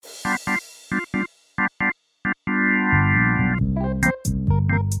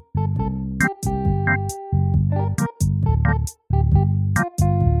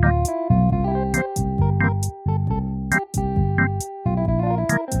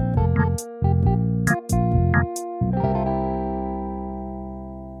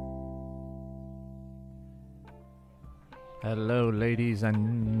Hello, ladies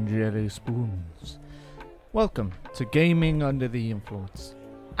and jelly spoons. Welcome to Gaming Under the Influence.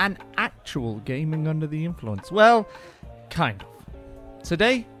 An actual Gaming Under the Influence. Well, kind of.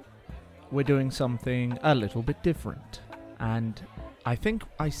 Today, we're doing something a little bit different. And I think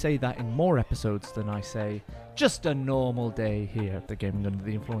I say that in more episodes than I say just a normal day here at the Gaming Under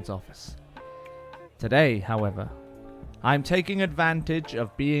the Influence office. Today, however, I'm taking advantage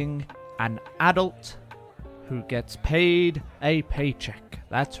of being an adult who gets paid a paycheck.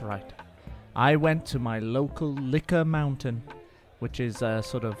 That's right. I went to my local liquor mountain, which is a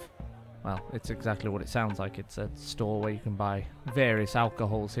sort of, well, it's exactly what it sounds like. It's a store where you can buy various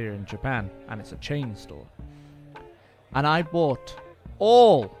alcohols here in Japan, and it's a chain store. And I bought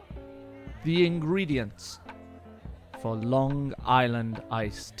all the ingredients for Long Island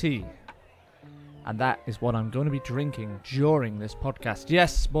iced tea. And that is what I'm going to be drinking during this podcast.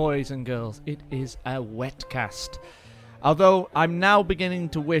 Yes, boys and girls, it is a wet cast. Although I'm now beginning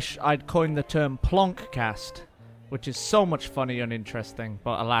to wish I'd coined the term plonkcast, which is so much funny and interesting,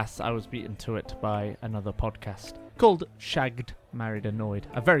 but alas, I was beaten to it by another podcast called Shagged, Married, Annoyed.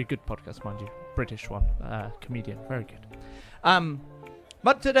 A very good podcast, mind you. British one. Comedian. Very good.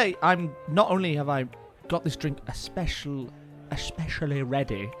 But today, not only have I got this drink especially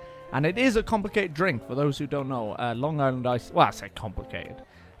ready, and it is a complicated drink, for those who don't know. Long Island Ice... Well, I say complicated.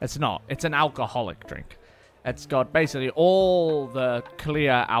 It's not. It's an alcoholic drink. It's got basically all the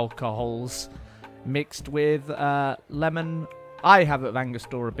clear alcohols mixed with lemon. I have it with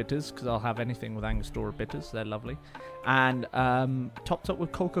Angostura bitters, because I'll have anything with Angostura bitters. They're lovely. And topped up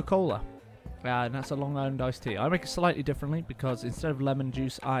with Coca-Cola. And that's a Long Island iced tea. I make it slightly differently, because instead of lemon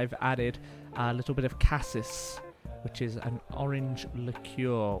juice, I've added a little bit of cassis, which is an orange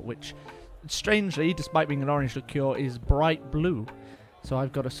liqueur, which, strangely, despite being an orange liqueur, is bright blue. So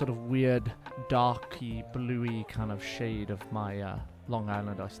I've got a sort of weird, darky, bluey kind of shade of my Long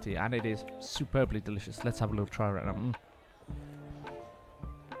Island iced tea, and it is superbly delicious. Let's have a little try right now.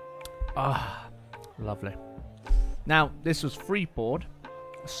 Ah, lovely. Now, this was free poured,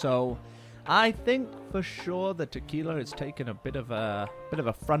 so I think for sure the tequila has taken a bit of a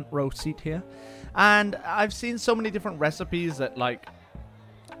front row seat here. And I've seen so many different recipes that, like,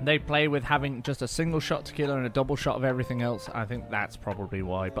 they play with having just a single shot tequila and a double shot of everything else. I think that's probably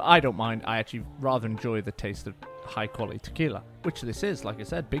why. But I don't mind. I actually rather enjoy the taste of high quality tequila, which this is, like I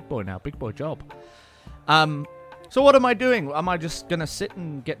said, big boy now, big boy job. So what am I doing? Am I just going to sit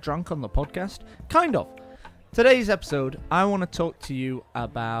and get drunk on the podcast? Kind of. Today's episode, I want to talk to you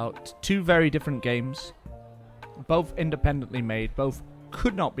about two very different games, both independently made, both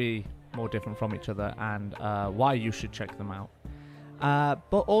could not be more different from each other, and why you should check them out.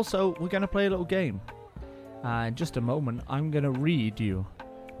 But also, we're going to play a little game. In just a moment, I'm going to read you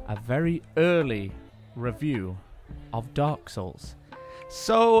a very early review of Dark Souls.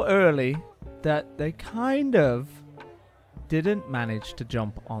 So early that they kind of didn't manage to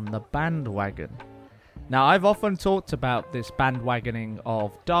jump on the bandwagon. Now, I've often talked about this bandwagoning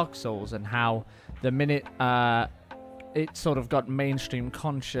of Dark Souls and how the minute it sort of got mainstream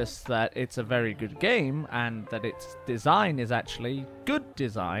conscious that it's a very good game and that its design is actually good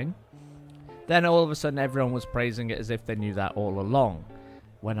design, then all of a sudden everyone was praising it as if they knew that all along,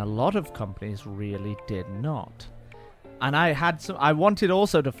 when a lot of companies really did not. And I wanted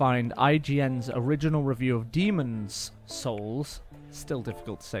also to find IGN's original review of Demon's Souls. Still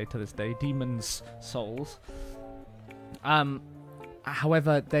difficult to say to this day, Demon's Souls.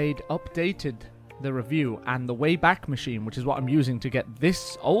 However, they'd updated the review, and the Wayback Machine, which is what I'm using to get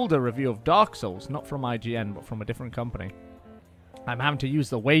this older review of Dark Souls, not from IGN, but from a different company. I'm having to use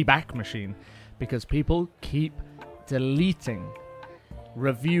the Wayback Machine because people keep deleting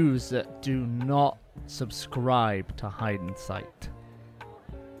reviews that do not subscribe to Hide and Sight,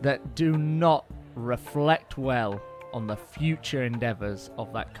 that do not reflect well on the future endeavors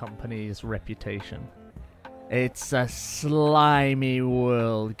of that company's reputation. It's a slimy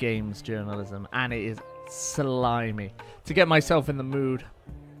world, games journalism, and it is slimy. To get myself in the mood,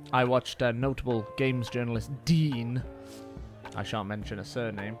 I watched a notable games journalist, Dean, I shan't mention a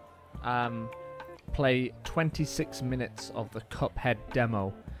surname, play 26 minutes of the Cuphead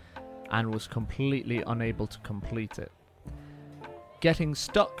demo and was completely unable to complete it. Getting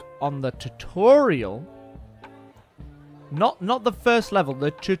stuck on the tutorial, not the first level,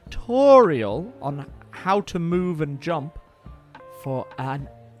 the tutorial on how to move and jump for an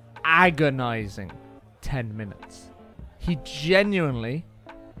agonizing 10 minutes. He genuinely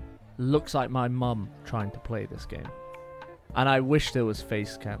looks like my mum trying to play this game. And I wish there was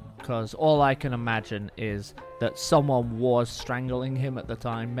face cam, because all I can imagine is that someone was strangling him at the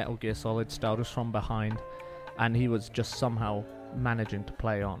time, Metal Gear Solid style, just from behind, and he was just somehow managing to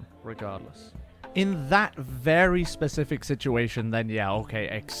play on regardless. In that very specific situation, then yeah, okay,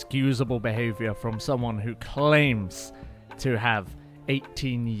 excusable behavior from someone who claims to have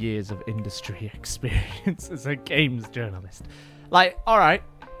 18 years of industry experience as a games journalist. Like, alright,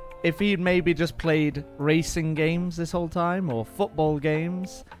 if he'd maybe just played racing games this whole time, or football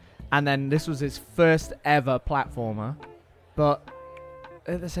games, and then this was his first ever platformer, but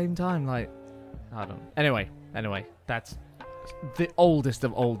at the same time, like, I don't know. Anyway, that's the oldest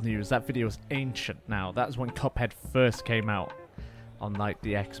of old news. That video is ancient now. That's when Cuphead first came out on, like,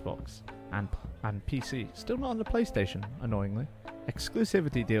 the Xbox and PC. Still not on the PlayStation, annoyingly.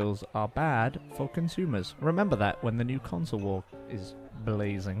 Exclusivity deals are bad for consumers. Remember that when the new console war is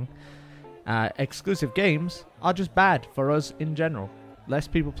blazing. Exclusive games are just bad for us in general. Less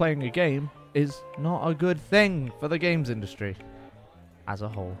people playing a game is not a good thing for the games industry as a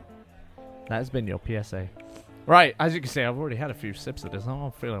whole. That has been your PSA. Right, as you can see, I've already had a few sips of this.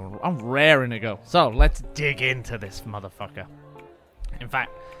 I'm raring to go. So let's dig into this motherfucker. In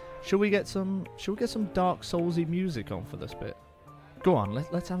fact, should we get some Dark Soulsy music on for this bit? Go on,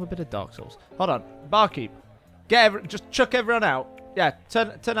 let's have a bit of Dark Souls. Hold on, barkeep, just chuck everyone out. Yeah,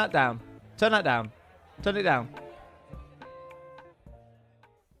 turn that down. Turn that down. Turn it down.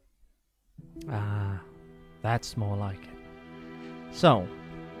 Ah, that's more like it. So,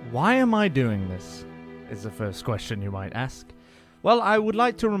 why am I doing this? Is the first question you might ask. Well, I would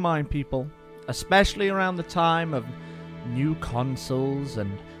like to remind people, especially around the time of new consoles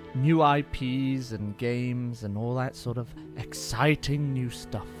and new IPs and games and all that sort of exciting new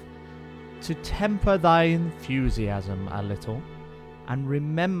stuff, to temper thy enthusiasm a little and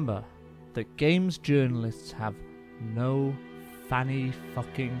remember that games journalists have no fanny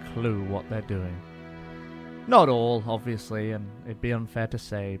fucking clue what they're doing. Not all, obviously, and it'd be unfair to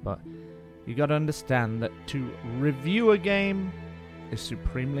say, but you gotta understand that to review a game is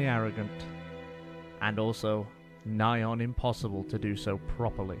supremely arrogant and also nigh on impossible to do so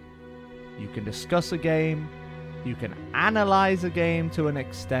properly. You can discuss a game, you can analyze a game to an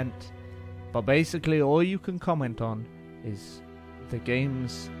extent, but basically all you can comment on is the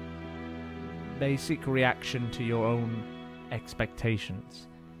game's basic reaction to your own expectations.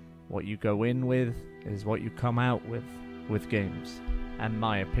 What you go in with is what you come out with games, and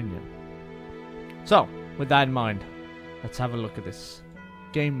my opinion. So, with that in mind, let's have a look at this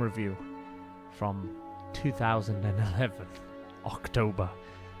game review from 2011, October.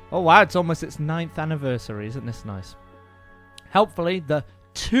 Oh wow, it's almost its 9th anniversary, isn't this nice? Helpfully, the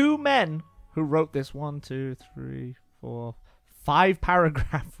two men who wrote this 5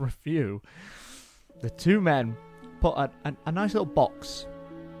 paragraph review, the two men put a nice little box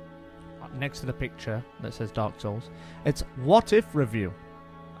next to the picture that says Dark Souls. It's What If Review,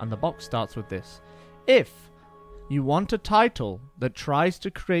 and the box starts with this. If you want a title that tries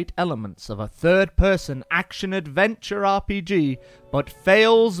to create elements of a third-person action-adventure RPG, but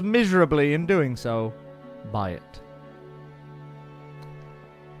fails miserably in doing so, buy it.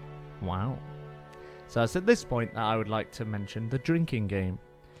 Wow. So it's at this point that I would like to mention the drinking game.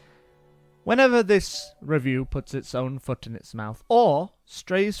 Whenever this review puts its own foot in its mouth, or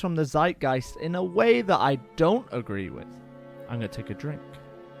strays from the zeitgeist in a way that I don't agree with, I'm going to take a drink.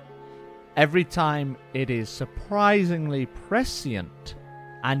 Every time it is surprisingly prescient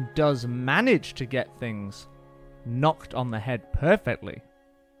and does manage to get things knocked on the head perfectly,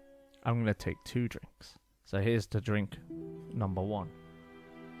 I'm going to take 2 drinks. So here's to drink number 1.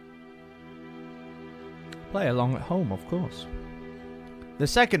 Play along at home, of course. The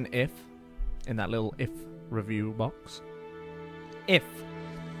second if, in that little if review box. If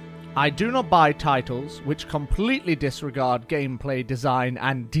I do not buy titles which completely disregard gameplay, design,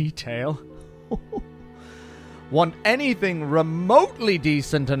 and detail, want anything remotely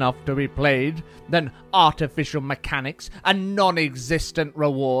decent enough to be played, then artificial mechanics and non-existent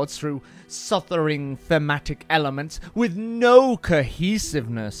rewards through suthering thematic elements with no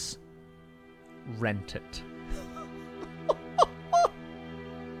cohesiveness, rent it.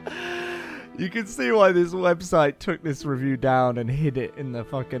 You can see why this website took this review down and hid it in the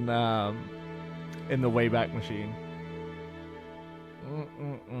fucking, in the Wayback Machine.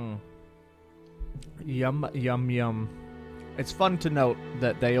 Yum, yum, yum. It's fun to note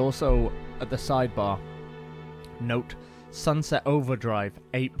that they also, at the sidebar, note Sunset Overdrive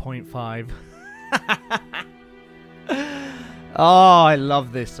 8.5. Oh, I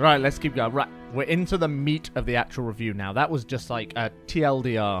love this. Right, let's keep going. Right, we're into the meat of the actual review now. That was just like a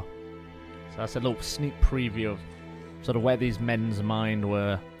TLDR. So that's a little sneak preview of sort of where these men's mind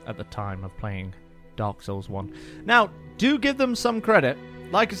were at the time of playing Dark Souls 1. Now, do give them some credit.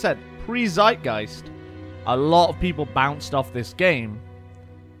 Like I said, pre-Zeitgeist, a lot of people bounced off this game,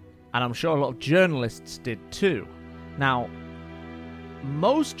 and I'm sure a lot of journalists did too. Now,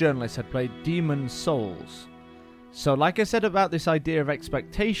 most journalists had played Demon's Souls, so like I said about this idea of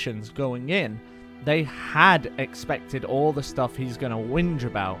expectations going in, they had expected all the stuff he's going to whinge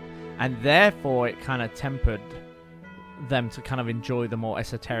about, and therefore it kind of tempered them to kind of enjoy the more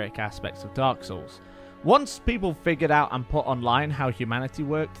esoteric aspects of Dark Souls. Once people figured out and put online how humanity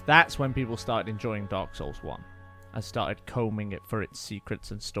worked, that's when people started enjoying Dark Souls 1 and started combing it for its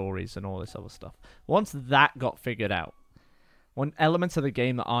secrets and stories and all this other stuff. Once that got figured out, when elements of the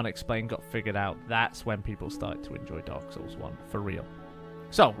game that aren't explained got figured out, that's when people started to enjoy Dark Souls 1 for real.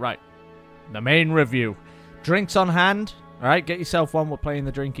 So, right, the main review. Drinks on hand. Alright, get yourself one. We're playing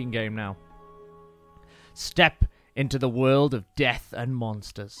the drinking game now. Step into the world of death and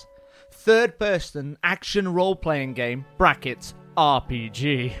monsters. Third-person action role-playing game, brackets,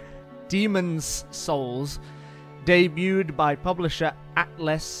 RPG. Demon's Souls, debuted by publisher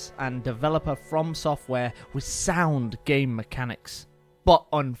Atlas and developer From Software with sound game mechanics, but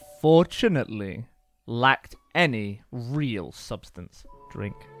unfortunately lacked any real substance.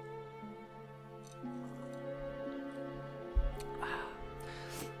 Drink.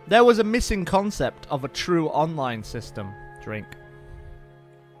 There was a missing concept of a true online system. Drink.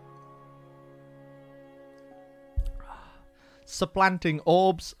 Supplanting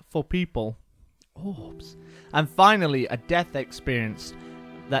orbs for people. Orbs. And finally, a death experience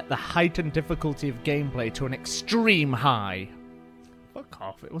that the heightened difficulty of gameplay to an extreme high. Fuck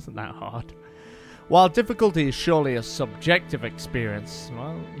off, it wasn't that hard. While difficulty is surely a subjective experience,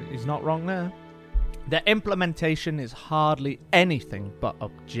 well, he's not wrong there. The implementation is hardly anything but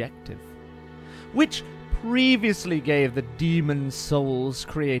objective, which previously gave the Demon's Souls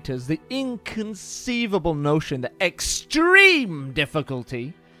creators the inconceivable notion that extreme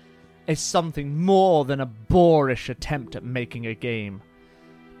difficulty is something more than a boorish attempt at making a game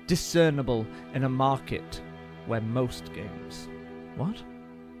discernible in a market where most games...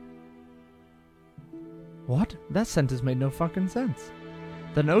 What? That sentence made no fucking sense.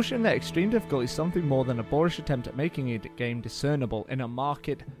 The notion that extreme difficulty is something more than a boorish attempt at making a game discernible in a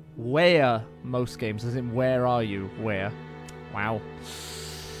market where most games, as in where are you? Where? Wow.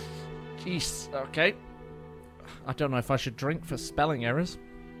 Jeez, okay. I don't know if I should drink for spelling errors.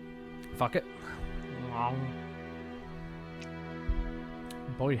 Fuck it.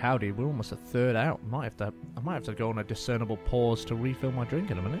 Boy howdy, we're almost a third out. I might have to go on a discernible pause to refill my drink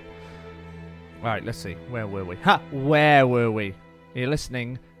in a minute. Alright, let's see. Where were we? Where were we? You're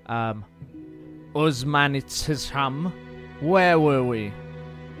listening. Uzmanitsham. Where were we?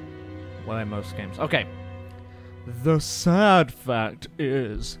 Well, in most games. Okay. The sad fact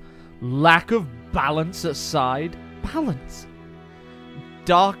is, lack of balance aside,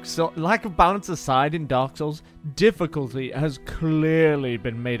 lack of balance aside in Dark Souls, difficulty has clearly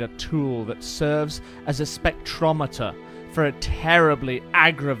been made a tool that serves as a spectrometer for a terribly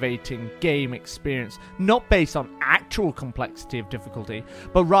aggravating game experience, not based on actual complexity of difficulty,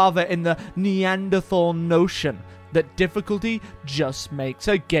 but rather in the Neanderthal notion that difficulty just makes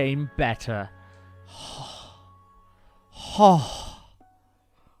a game better.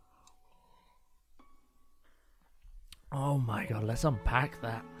 Oh my god, let's unpack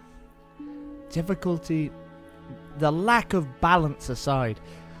that. Difficulty, the lack of balance aside,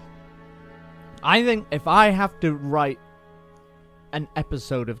 I think if I have to write an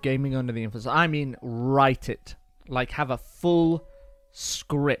episode of Gaming Under the Influence, I mean write it, like have a full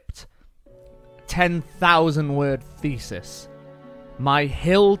script, 10,000 word thesis, my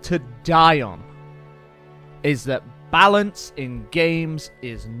hill to die on is that balance in games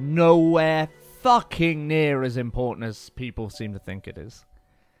is nowhere fucking near as important as people seem to think it is.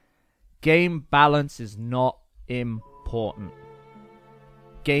 Game balance is not important.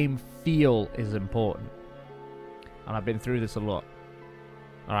 Game feel is important. And I've been through this a lot.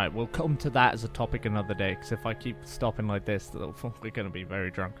 Alright, we'll come to that as a topic another day, because if I keep stopping like this, we're going to be very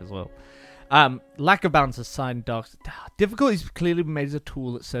drunk as well. Lack of balance aside, difficulty has clearly been made as a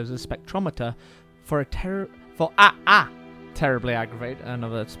tool that serves as a spectrometer for terribly aggravated.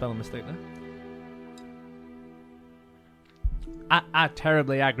 Another spelling mistake there. A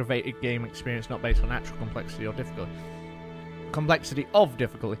terribly aggravated game experience not based on actual complexity or difficulty. Complexity of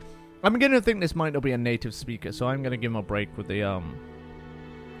difficulty. I'm beginning to think this might not be a native speaker, so I'm going to give him a break with the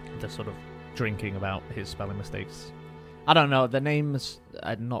sort of drinking about his spelling mistakes. I don't know, the names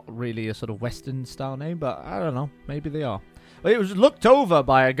are not really a sort of Western style name, but I don't know, maybe they are. But it was looked over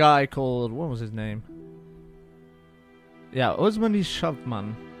by a guy called, what was his name? Yeah, Uzmani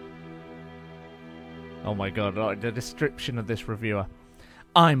Shavman. Oh my god, the description of this reviewer.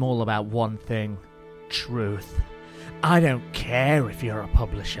 I'm all about one thing. truth. I don't care if you're a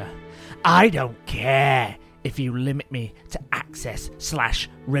publisher. I don't care if you limit me to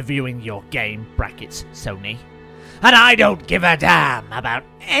access/reviewing your game, brackets Sony. And I don't give a damn about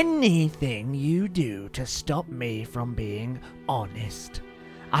anything you do to stop me from being honest.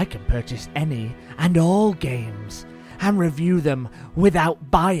 I can purchase any and all games and review them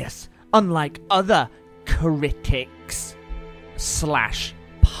without bias, unlike other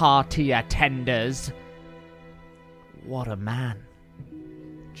critics/party attenders. What a man.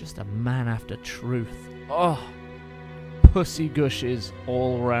 Just a man after truth. Oh, pussy gushes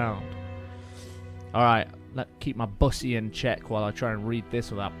all round. Alright, keep my bussy in check while I try and read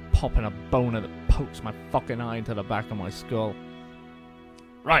this without popping a boner that pokes my fucking eye into the back of my skull.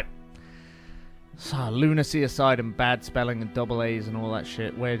 Right. So, lunacy aside and bad spelling and double A's and all that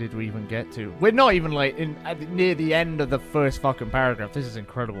shit, where did we even get to? We're not even like near the end of the first fucking paragraph. This is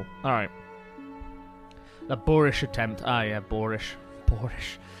incredible. Alright. The boorish attempt. Ah, yeah, boorish.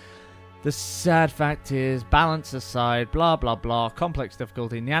 Boorish. The sad fact is, balance aside, blah blah blah, complex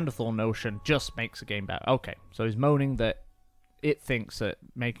difficulty, Neanderthal notion just makes the game better. Okay, so he's moaning that it thinks that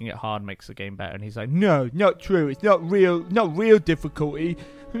making it hard makes the game better, and he's like, no, not true, it's not real difficulty.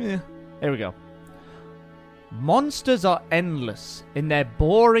 Here we go. Monsters are endless in their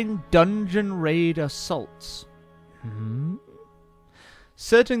boring dungeon raid assaults.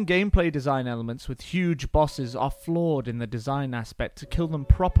 Certain gameplay design elements with huge bosses are flawed in the design aspect to kill them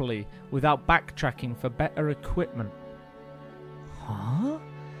properly without backtracking for better equipment. Huh?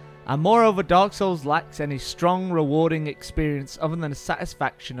 And moreover, Dark Souls lacks any strong, rewarding experience other than the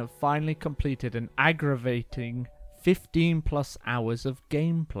satisfaction of finally completed an aggravating 15 plus hours of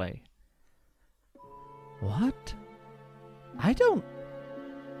gameplay. What? I don't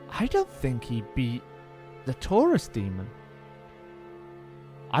think he beat the Taurus Demon.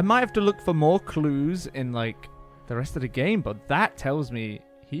 I might have to look for more clues in, like, the rest of the game, but that tells me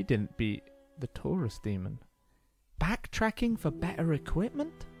he didn't beat the Taurus Demon. Backtracking for better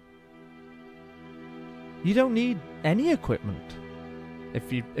equipment? You don't need any equipment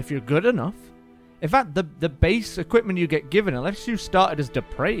if you're good enough. In fact, the base equipment you get given, unless you started as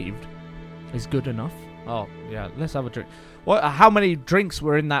depraved, is good enough. Oh, yeah, let's have a drink. How many drinks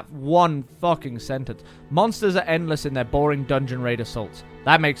were in that one fucking sentence? Monsters are endless in their boring dungeon raid assaults.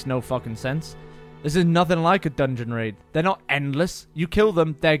 That makes no fucking sense. This is nothing like a dungeon raid. They're not endless. You kill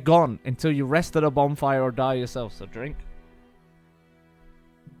them, they're gone until you rest at a bonfire or die yourself. So drink.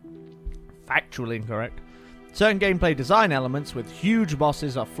 Factually incorrect. Certain gameplay design elements with huge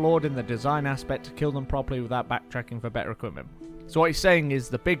bosses are flawed in the design aspect to kill them properly without backtracking for better equipment. So what he's saying is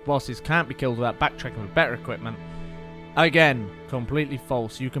the big bosses can't be killed without backtracking for better equipment. Again, completely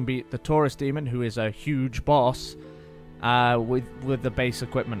false. You can beat the Taurus Demon, who is a huge boss, with the base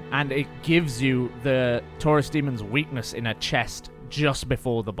equipment. And it gives you the Taurus Demon's weakness in a chest just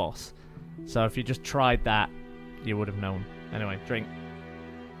before the boss. So if you just tried that, you would have known. Anyway, drink.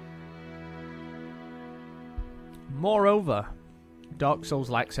 Moreover, Dark Souls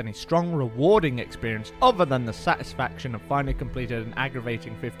lacks any strong, rewarding experience other than the satisfaction of finally completed an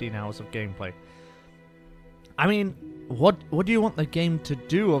aggravating 15 hours of gameplay. I mean, what do you want the game to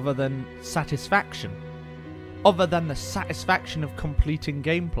do other than satisfaction? Other than the satisfaction of completing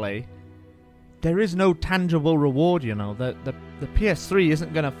gameplay, there is no tangible reward, you know. The PS3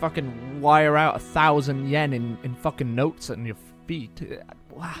 isn't going to fucking wire out 1,000 yen in fucking notes on your feet.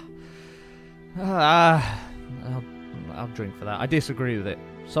 I'll drink for that. I disagree with it.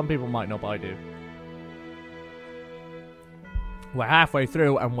 Some people might not, but I do. We're halfway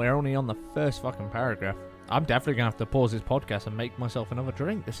through and we're only on the first fucking paragraph. I'm definitely going to have to pause this podcast and make myself another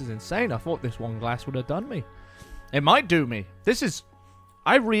drink. This is insane. I thought this one glass would have done me. It might do me.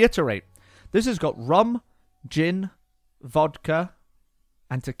 I reiterate, this has got rum, gin, vodka,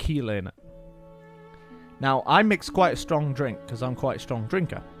 and tequila in it. Now, I mix quite a strong drink because I'm quite a strong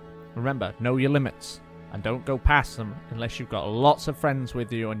drinker. Remember, know your limits. And don't go past them unless you've got lots of friends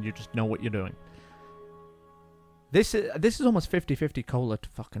with you and you just know what you're doing. This is almost 50-50 cola to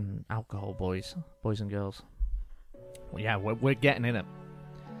fucking alcohol, boys and girls. Well, yeah, we're getting in it.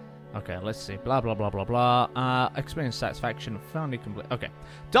 Okay, let's see. Blah, blah, blah, blah, blah. Experience satisfaction. Finally complete. Okay.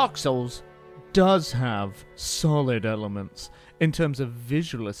 Dark Souls does have solid elements in terms of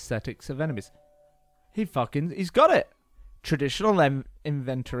visual aesthetics of enemies. He's got it. Traditional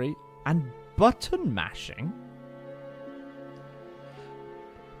inventory and button mashing?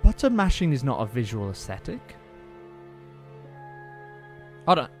 Button mashing is not a visual aesthetic.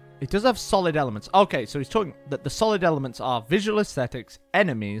 Hold on. It does have solid elements. Okay, so he's talking that the solid elements are visual aesthetics,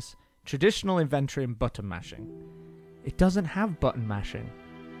 enemies, traditional inventory, and button mashing. It doesn't have button mashing.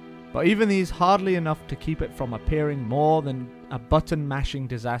 but even these hardly enough to keep it from appearing more than a button-mashing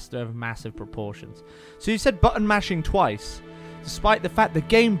disaster of massive proportions. So you said button mashing twice, despite the fact the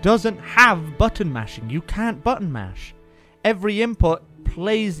game doesn't have button mashing. You can't button mash. Every input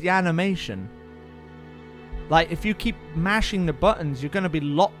plays the animation. Like, if you keep mashing the buttons, you're going to be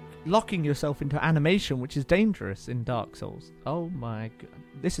locking yourself into animation, which is dangerous in Dark Souls. Oh my god.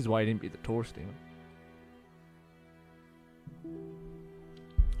 This is why I didn't beat the Taurus Demon.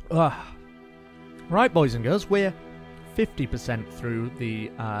 Right, boys and girls, we're 50% through the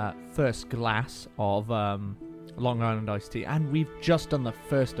first glass of Long Island Iced Tea, and we've just done the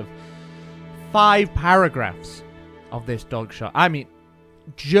first of 5 paragraphs of this dog shot. I mean,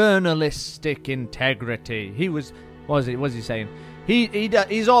 journalistic integrity. He was, what was he saying?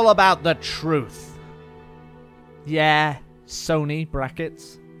 He's all about the truth. Yeah, Sony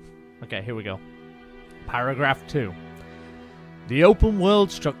brackets. Okay, here we go. Paragraph 2. The open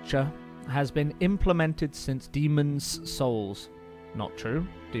world structure has been implemented since Demon's Souls. Not true.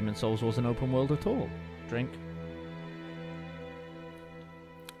 Demon's Souls wasn't open world at all. Drink.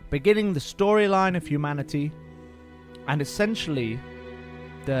 Beginning the storyline of humanity, and essentially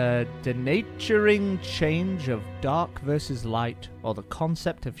the denaturing change of dark versus light, or the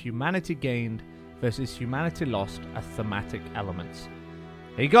concept of humanity gained versus humanity lost, are thematic elements.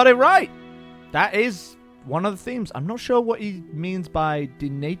 He got it right! That is one of the themes. I'm not sure what he means by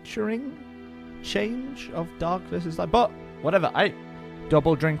denaturing change of dark versus light, but whatever. I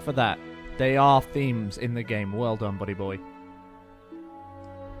double drink for that. They are themes in the game. Well done, buddy boy.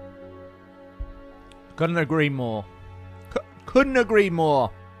 Couldn't agree more. Couldn't agree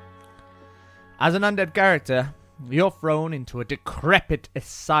more. As an undead character, you're thrown into a decrepit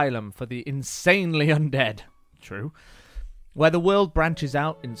asylum for the insanely undead. True. Where the world branches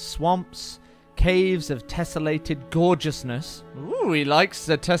out in swamps, caves of tessellated gorgeousness. Ooh, he likes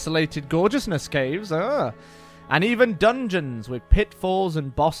the tessellated gorgeousness caves. And even dungeons with pitfalls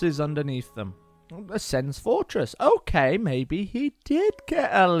and bosses underneath them. Ascend's Fortress. Okay, maybe he did get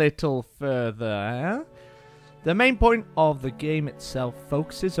a little further. The main point of the game itself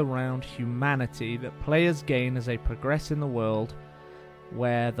focuses around humanity that players gain as they progress in the world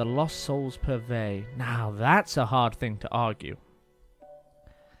where the lost souls pervade. Now, that's a hard thing to argue.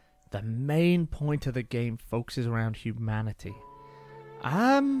 The main point of the game focuses around humanity.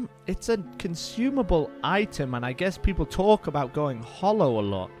 It's a consumable item, and I guess people talk about going hollow a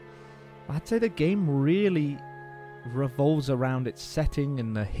lot. I'd say the game really revolves around its setting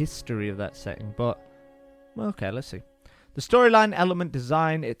and the history of that setting, but well, okay, let's see. The storyline element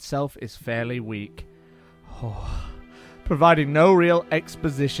design itself is fairly weak, providing no real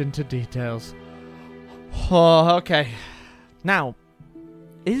exposition to details. Okay. Now,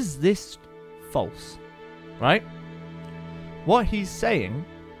 is this false? Right? What he's saying...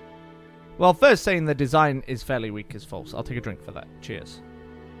 Well, first saying the design is fairly weak is false. I'll take a drink for that. Cheers.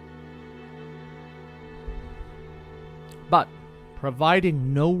 But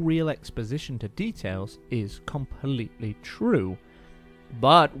providing no real exposition to details is completely true.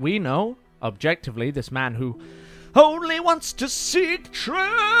 But we know, objectively, this man who only wants to seek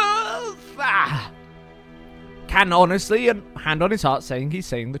truth can honestly and hand on his heart saying he's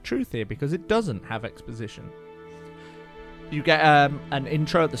saying the truth here, because it doesn't have exposition. You get an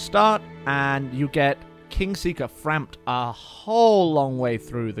intro at the start, and you get Kingseeker Framped a whole long way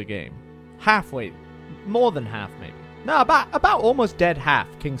through the game. Halfway. More than half, maybe. No, about almost dead half,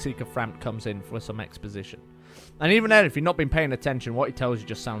 Kingseeker Framped comes in for some exposition. And even then, if you've not been paying attention, what he tells you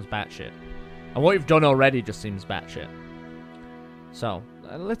just sounds batshit. And what you've done already just seems batshit. So,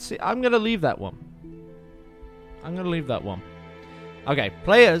 let's see. I'm going to leave that one. Okay,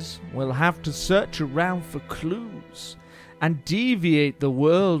 players will have to search around for clues and deviate the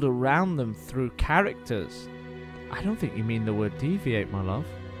world around them through characters. I don't think you mean the word deviate, my love.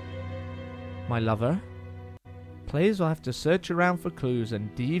 My lover. Players will have to search around for clues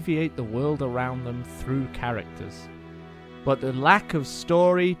and deviate the world around them through characters. But the lack of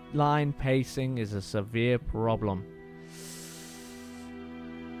storyline pacing is a severe problem.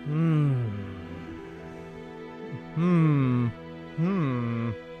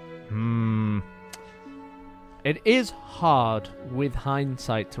 It is hard with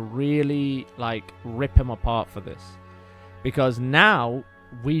hindsight to really, rip him apart for this. Because now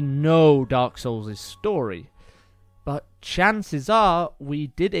we know Dark Souls' story. But chances are we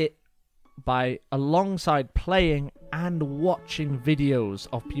did it by alongside playing and watching videos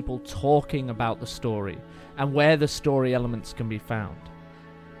of people talking about the story and where the story elements can be found.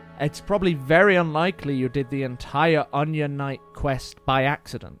 It's probably very unlikely you did the entire Onion Knight quest by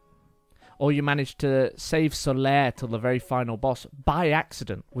accident. or you manage to save Solaire till the very final boss by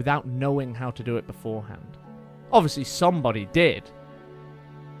accident without knowing how to do it beforehand. Obviously, somebody did.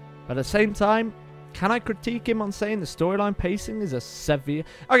 But at the same time, can I critique him on saying the storyline pacing is a severe...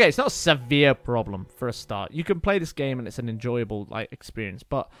 Okay, it's not a severe problem for a start. You can play this game and it's an enjoyable experience,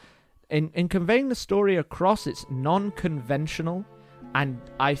 but in conveying the story across, it's non-conventional, and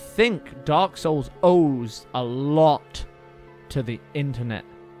I think Dark Souls owes a lot to the internet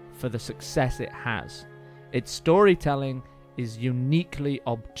for the success it has. Its storytelling is uniquely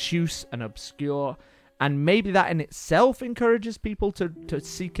obtuse and obscure, and maybe that in itself encourages people to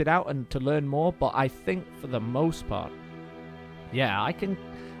seek it out and to learn more, but I think for the most part, yeah,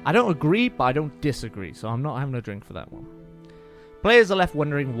 I don't agree, but I don't disagree, so I'm not having a drink for that one. Players are left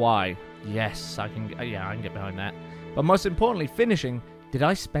wondering why. Yes, I can get behind that. But most importantly, finishing, did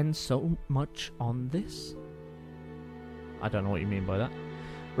I spend so much on this? I don't know what you mean by that.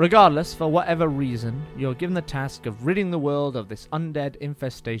 Regardless, for whatever reason, you're given the task of ridding the world of this undead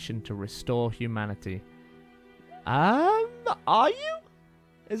infestation to restore humanity. Are you?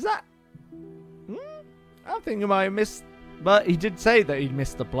 Is that... I think you might have missed... But he did say that he'd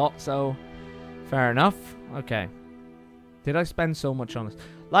missed the plot, so... Fair enough. Okay. Did I spend so much on this?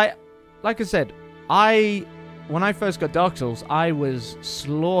 Like I said, when I first got Dark Souls, I was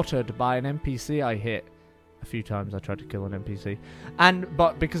slaughtered by an NPC I hit. A few times I tried to kill an NPC.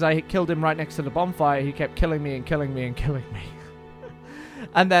 But because I killed him right next to the bonfire, he kept killing me and killing me and killing me.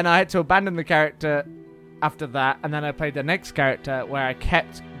 And then I had to abandon the character after that, and then I played the next character where I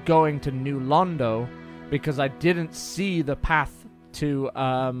kept going to New Londo because I didn't see the path to,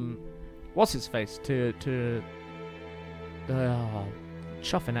 what's his face? To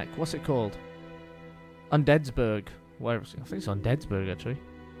Chuffinek, what's it called? Undeadsburg. I think it's Undeadsburg, actually.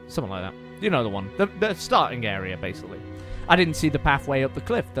 Something like that. You know the one. The starting area, basically. I didn't see the pathway up the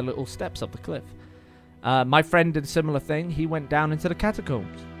cliff, the little steps up the cliff. My friend did a similar thing. He went down into the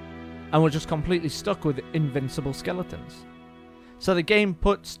catacombs and was just completely stuck with invincible skeletons. So the game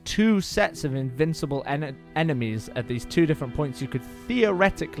puts two sets of invincible enemies at these two different points you could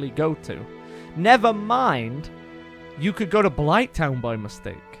theoretically go to. Never mind, you could go to Blighttown by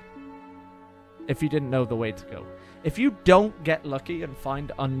mistake if you didn't know the way to go. If you don't get lucky and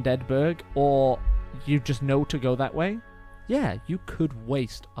find Undeadburg, or you just know to go that way, yeah, you could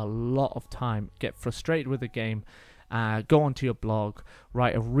waste a lot of time, get frustrated with the game, go onto your blog,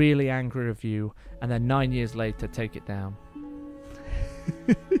 write a really angry review, and then 9 years later take it down.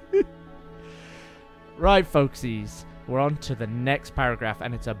 Right, folksies, we're on to the next paragraph,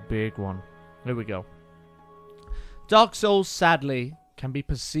 and it's a big one. Here we go. Dark Souls, sadly, can be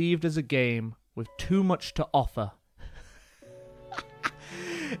perceived as a game with too much to offer.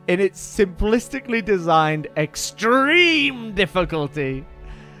 In its simplistically designed extreme difficulty.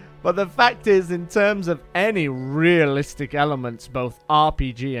 But the fact is, in terms of any realistic elements, both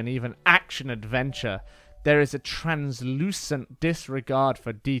RPG and even action-adventure, there is a translucent disregard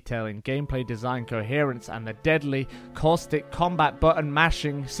for detail in gameplay design coherence and the deadly, caustic combat button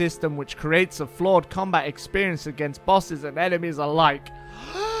mashing system which creates a flawed combat experience against bosses and enemies alike.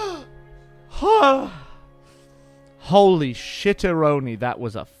 Holy shitteroni, that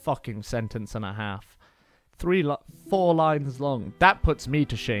was a fucking sentence and a half. 4 lines long. That puts me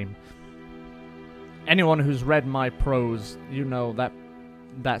to shame. Anyone who's read my prose, you know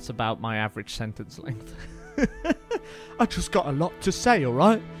that's about my average sentence length. I just got a lot to say,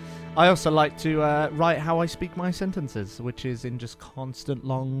 alright? I also like to write how I speak my sentences, which is in just constant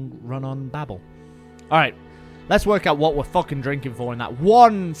long run-on babble. Alright, let's work out what we're fucking drinking for in that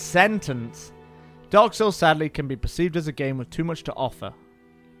one sentence. Dark Souls, sadly, can be perceived as a game with too much to offer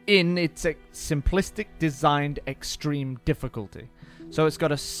in its simplistic designed extreme difficulty. So it's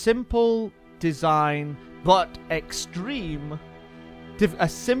got a simple design, but extreme... a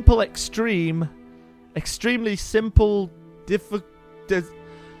simple extreme... extremely simple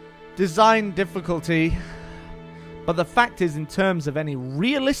design difficulty. But the fact is, in terms of any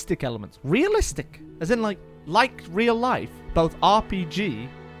realistic elements... Realistic! As in, like real life. Both RPG,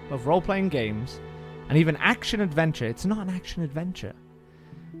 of role-playing games... and even action-adventure, it's not an action-adventure.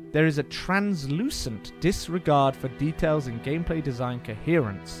 There is a translucent disregard for details in gameplay design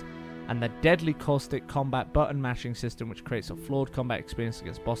coherence and the deadly caustic combat button mashing system which creates a flawed combat experience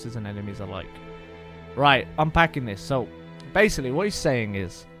against bosses and enemies alike. Right, unpacking this. So, basically what he's saying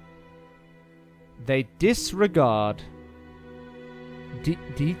is they disregard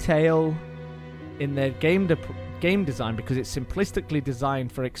detail in their game design because it's simplistically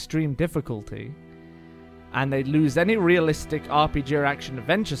designed for extreme difficulty. And they lose any realistic RPG or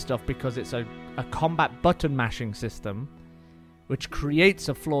action-adventure stuff because it's a combat button-mashing system, which creates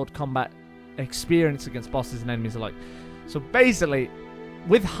a flawed combat experience against bosses and enemies alike. So basically,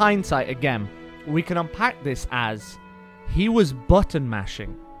 with hindsight again, we can unpack this as he was button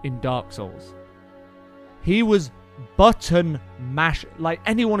mashing in Dark Souls. He was button mash. Like,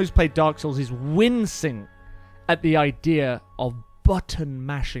 anyone who's played Dark Souls is wincing at the idea of button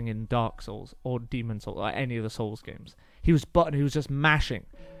mashing in Dark Souls or Demon Souls or any of the Souls games. He was just mashing.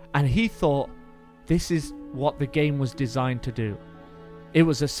 And he thought this is what the game was designed to do. It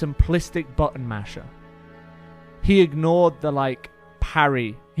was a simplistic button masher. He ignored the, like,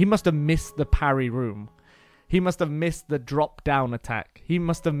 parry. He must have missed the parry room. He must have missed the drop-down attack. He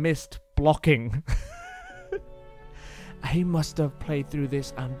must have missed blocking. He must have played through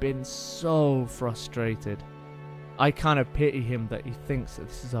this and been so frustrated. I kind of pity him that he thinks that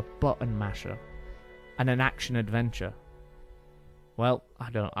this is a button masher and an action-adventure. Well, I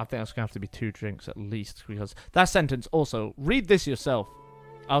don't know. I think it's going to have to be 2 drinks at least, because that sentence also, read this yourself.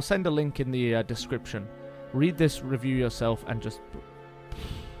 I'll send a link in the description. Read this review yourself and just...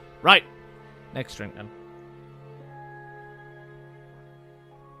 Right. Next drink then.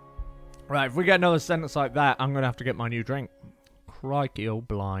 Right, if we get another sentence like that, I'm going to have to get my new drink. Crikey, oh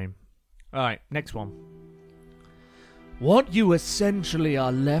blime. Alright, next one. What you essentially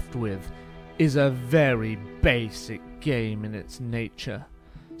are left with is a very basic game in its nature.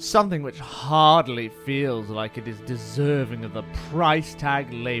 Something which hardly feels like it is deserving of the price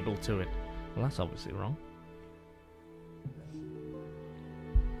tag labeled to it. Well, that's obviously wrong.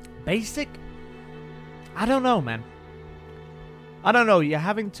 Basic? I don't know, man. I don't know. You're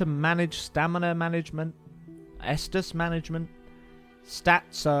having to manage stamina management, Estus management.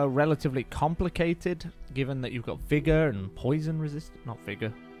 Stats are relatively complicated, given that you've got vigor and poison resistance. Not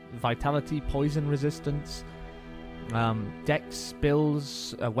vigor. Vitality, poison resistance. Dex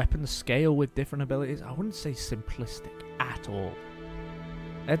spills, weapons scale with different abilities. I wouldn't say simplistic at all.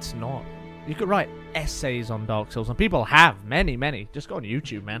 It's not. You could write essays on Dark Souls, and people have many. Just go on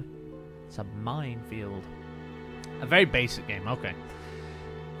YouTube, man. It's a minefield. A very basic game, okay.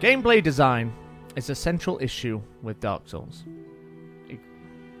 Gameplay design is a central issue with Dark Souls.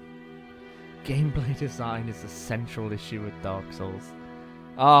 Gameplay design is a central issue with Dark Souls.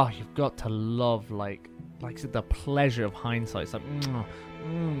 Oh, you've got to love, like the pleasure of hindsight. It's like,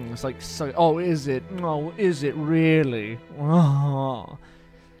 it's like, so, oh, is it? Oh, is it really? Oh.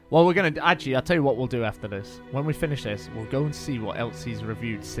 Well, we're going to... Actually, I'll tell you what we'll do after this. When we finish this, we'll go and see what else he's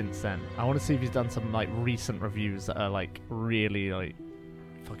reviewed since then. I want to see if he's done some, like, recent reviews that are, like, really, like,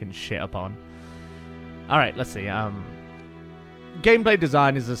 fucking shit upon. Alright, let's see. Gameplay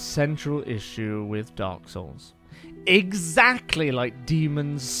design is a central issue with Dark Souls. Exactly like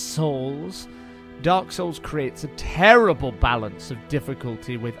Demon's Souls, Dark Souls creates a terrible balance of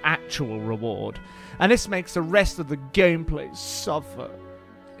difficulty with actual reward. And this makes the rest of the gameplay suffer.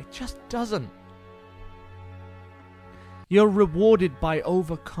 It just doesn't. You're rewarded by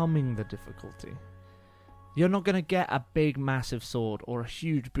overcoming the difficulty. You're not going to get a big massive sword or a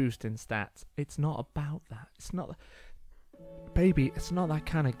huge boost in stats. It's not about that. It's not... Baby, it's not that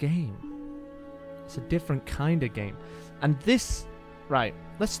kind of game. It's a different kind of game. And this... Right,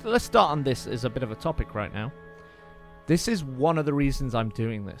 let's start on this as a bit of a topic right now. This is one of the reasons I'm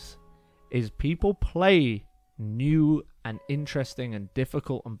doing this. Is people play new and interesting and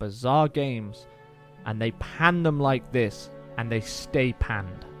difficult and bizarre games, and they pan them like this, and they stay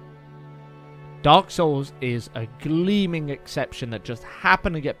panned. Dark Souls is a gleaming exception that just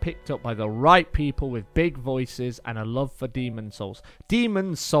happened to get picked up by the right people with big voices and a love for Demon Souls.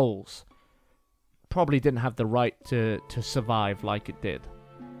 Demon Souls probably didn't have the right to survive like it did,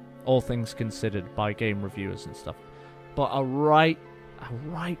 all things considered, by game reviewers and stuff. But a right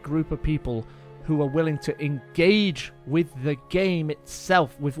group of people who are willing to engage with the game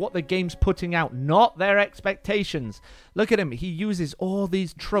itself, with what the game's putting out, not their expectations. Look at him. He uses all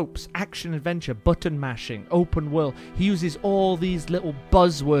these tropes: action, adventure, button mashing, open world. He uses all these little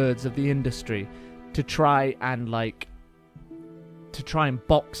buzzwords of the industry to try and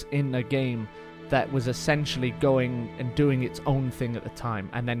box in a game that was essentially going and doing its own thing at the time,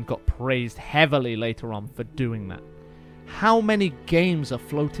 and then got praised heavily later on for doing that. How many games are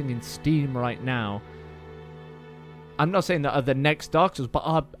floating in Steam right now? I'm not saying that are the next Dark Souls, but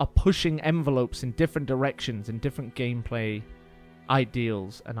are pushing envelopes in different directions, in different gameplay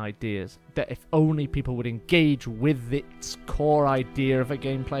ideals and ideas, that if only people would engage with its core idea of a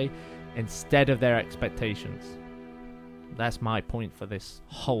gameplay instead of their expectations. That's my point for this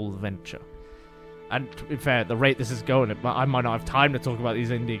whole venture. And to be fair, at the rate this is going, I might not have time to talk about these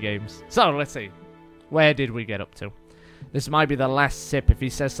indie games. So, let's see. Where did we get up to? This might be the last sip. If he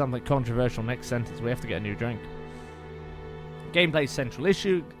says something controversial next sentence, we have to get a new drink. Gameplay central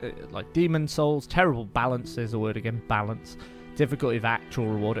issue, like Demon Souls, terrible balance, there's a word again, balance. Difficulty of actual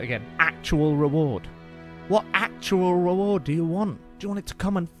reward, again, actual reward. What actual reward do you want? Do you want it to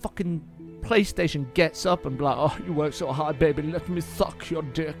come and fucking PlayStation gets up and be like, oh, you work so hard, baby, let me suck your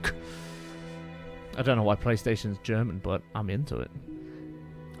dick. I don't know why PlayStation's German, but I'm into it.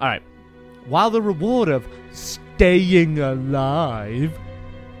 Alright. While the reward of staying alive,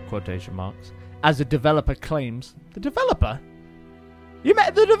 quotation marks, as a developer claims, the developer? You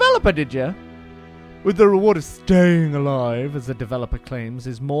met the developer, did you? With the reward of staying alive, as the developer claims,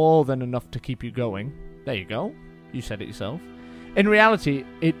 is more than enough to keep you going. There you go. You said it yourself. In reality,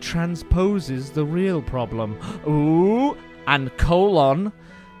 it transposes the real problem. Ooh, and colon.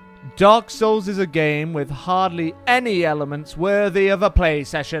 Dark Souls is a game with hardly any elements worthy of a play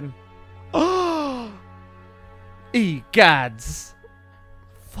session. Oh! Egads.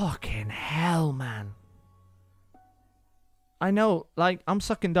 Fucking hell, man. I know, like, I'm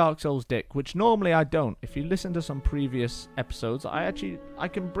sucking Dark Souls dick, which normally I don't. If you listen to some previous episodes, I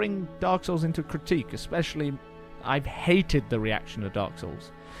can bring Dark Souls into critique, especially I've hated the reaction to Dark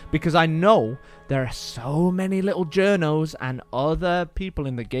Souls. Because I know there are so many little journos and other people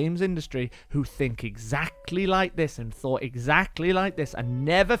in the games industry who think exactly like this and thought exactly like this and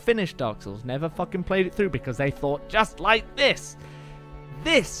never finished Dark Souls, never fucking played it through because they thought just like this.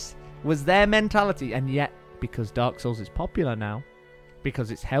 This was their mentality, and yet, because Dark Souls is popular now, because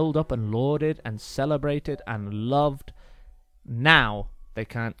it's held up and lauded and celebrated and loved, now they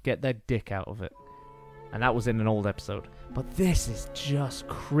can't get their dick out of it. And that was in an old episode. But this is just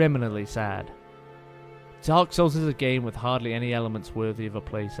criminally sad. Dark Souls is a game with hardly any elements worthy of a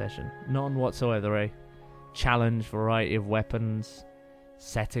play session. None whatsoever, eh? Challenge, variety of weapons,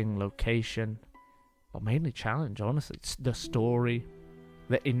 setting, location. But mainly challenge, honestly. It's the story,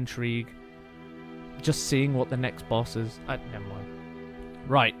 the intrigue, just seeing what the next boss is. Never mind.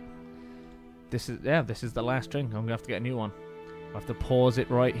 Right. This is the last drink. I'm going to have to get a new one. I have to pause it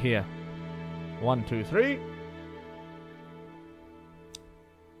right here. 1, 2, 3.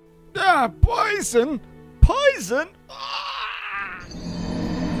 Ah, poison! Poison! Ah!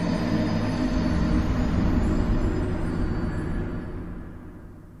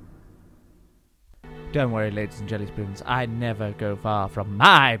 Don't worry, ladies and jelly spoons. I never go far from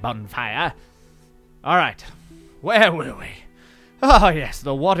my bonfire. Alright, where were we? Oh yes,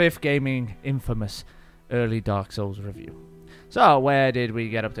 the What If Gaming infamous early Dark Souls review. So, where did we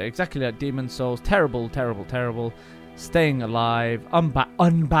get up to? Exactly like Demon Souls. Terrible, terrible, terrible. Staying alive.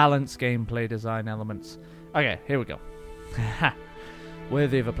 Unbalanced gameplay design elements. Okay, here we go.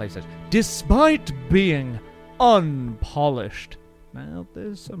 Worthy of a PlayStation. Despite being unpolished. Now,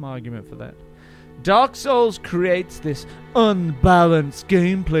 there's some argument for that. Dark Souls creates this unbalanced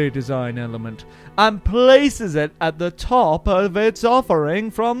gameplay design element and places it at the top of its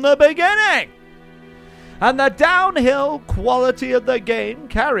offering from the beginning. And the downhill quality of the game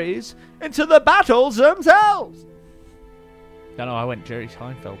carries into the battles themselves. Don't know, I went Jerry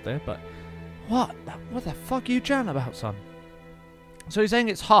Seinfeld there, but what the fuck are you chatting about, son? So you're saying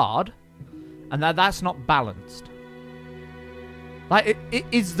it's hard, and that's not balanced. Like, it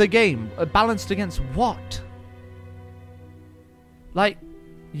is the game balanced against what? Like,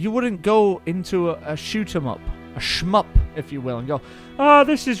 you wouldn't go into a shoot 'em up, a shmup, if you will, and go, oh,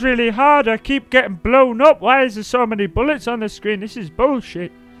 this is really hard, I keep getting blown up, why is there so many bullets on the screen, this is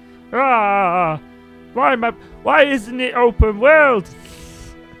bullshit. Why isn't it open world?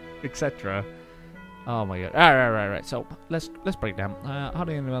 Etc. Oh my god. Right. So let's break down. How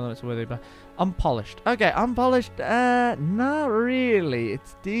do you know it's worthy? But unpolished. Okay, unpolished. Not really.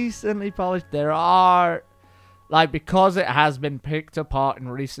 It's decently polished. There are, like, because it has been picked apart in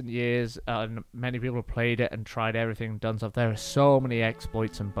recent years, and many people have played it and tried everything and done stuff. There are so many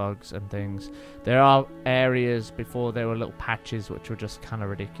exploits and bugs and things. There are areas before there were little patches which were just kind of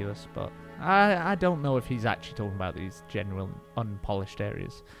ridiculous, but I don't know if he's actually talking about these genuine unpolished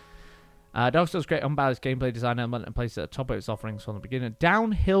areas. Dark Souls' great unbalanced gameplay design element and places at the top of its offerings from the beginning.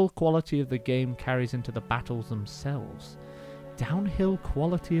 Downhill quality of the game carries into the battles themselves. Downhill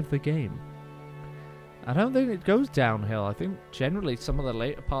quality of the game. I don't think it goes downhill. I think generally some of the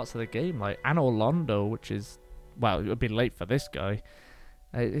later parts of the game, like Anor Londo, which is, well, it would be late for this guy.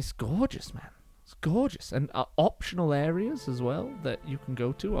 It's gorgeous, man. It's gorgeous. And optional areas as well that you can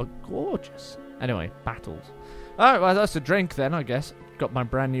go to are gorgeous. Anyway, battles. Alright, well, that's a drink then, I guess. Got my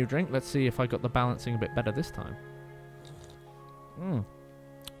brand new drink. Let's see if I got the balancing a bit better this time.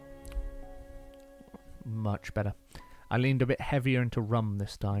 Much better. I leaned a bit heavier into rum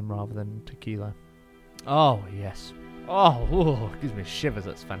this time rather than tequila. Oh, yes. Oh, gives me shivers.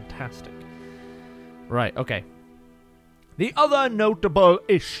 That's fantastic. Right, okay. The other notable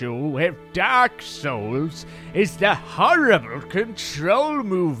issue with Dark Souls is the horrible control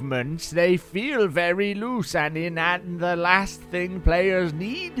movements. They feel very loose, and the last thing players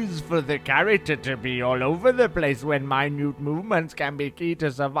need is for the character to be all over the place when minute movements can be key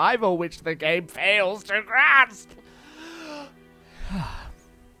to survival, which the game fails to grasp.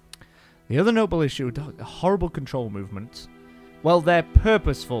 The other notable issue, horrible control movements. Well, they're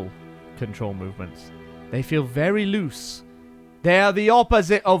purposeful control movements. They feel very loose. They are the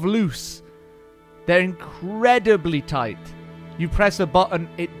opposite of loose. They're incredibly tight. You press a button,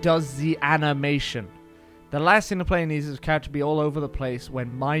 it does the animation. The last thing the player needs is a character to be all over the place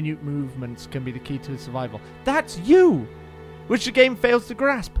when minute movements can be the key to survival. That's you! Which the game fails to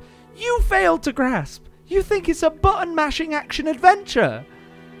grasp. You failed to grasp! You think it's a button-mashing action-adventure!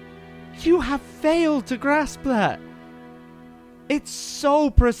 You have failed to grasp that! It's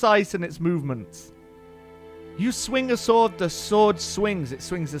so precise in its movements. You swing a sword, the sword swings. It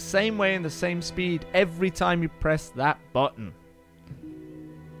swings the same way and the same speed every time you press that button.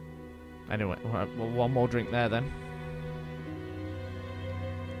 Anyway, one more drink there then.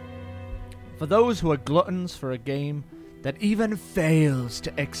 For those who are gluttons for a game that even fails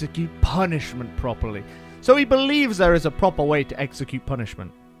to execute punishment properly. So he believes there is a proper way to execute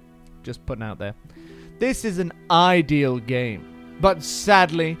punishment. Just putting out there. This is an ideal game. But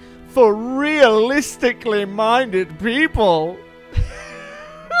sadly, for realistically minded people,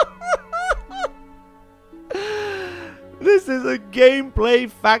 this is a gameplay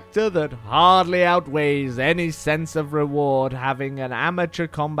factor that hardly outweighs any sense of reward. Having an amateur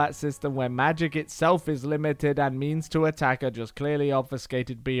combat system where magic itself is limited and means to attack are just clearly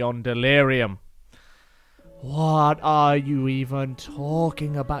obfuscated beyond delirium. What are you even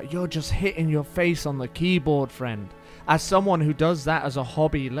talking about? You're just hitting your face on the keyboard, friend. As someone who does that as a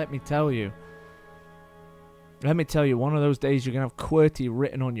hobby, let me tell you, one of those days you're going to have QWERTY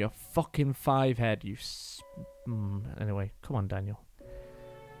written on your fucking head. Anyway, come on, Daniel.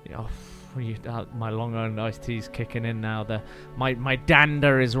 My Long Island iced tea's kicking in now. My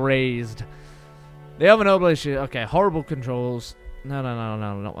dander is raised. The other noble issue, okay, horrible controls.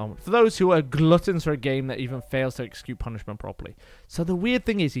 No. For those who are gluttons for a game that even fails to execute punishment properly. So the weird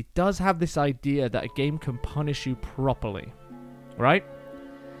thing is, he does have this idea that a game can punish you properly, right?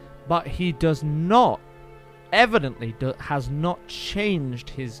 But he does not, evidently, has not changed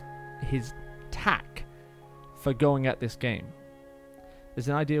his tack for going at this game. It's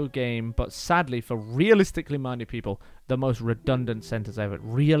an ideal game, but sadly, for realistically minded people, the most redundant sentence ever.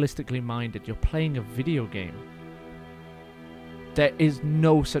 Realistically minded, you're playing a video game. There is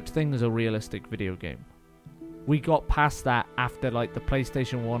no such thing as a realistic video game. We got past that after the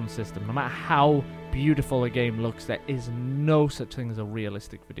PlayStation 1 system. No matter how beautiful a game looks, there is no such thing as a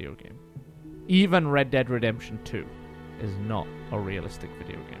realistic video game. Even Red Dead Redemption 2 is not a realistic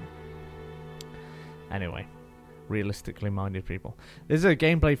video game. Anyway, realistically minded people. This is a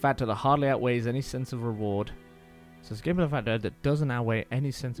gameplay factor that hardly outweighs any sense of reward. So it's a gameplay factor that doesn't outweigh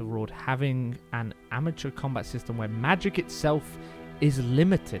any sense of reward, having an amateur combat system where magic itself is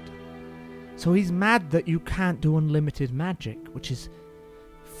limited. So he's mad that you can't do unlimited magic, which is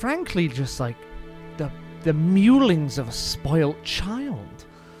frankly just like the mewlings of a spoilt child.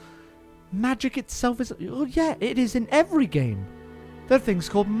 Magic itself is... Oh yeah, it is in every game. There are things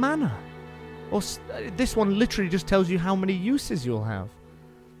called mana. Or this one literally just tells you how many uses you'll have.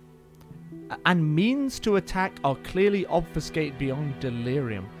 And means to attack are clearly obfuscated beyond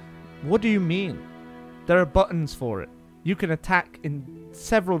delirium. What do you mean? There are buttons for it. You can attack in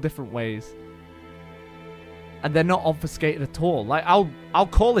several different ways. And they're not obfuscated at all. I'll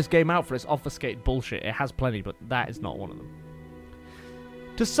call this game out for its obfuscated bullshit. It has plenty, but that is not one of them.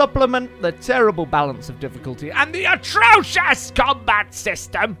 To supplement the terrible balance of difficulty and the atrocious combat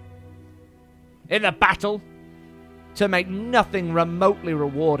system in the battle, to make nothing remotely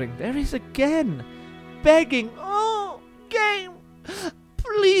rewarding, there is again begging, "Oh, game,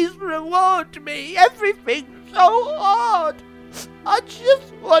 please reward me. Everything's so hard. I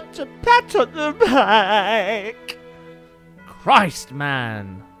just want a pat on the back." Christ,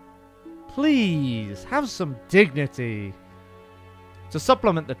 man. Please, have some dignity. To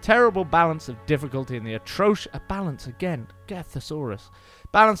supplement the terrible balance of difficulty and the atrocious... balance again. Get thesaurus.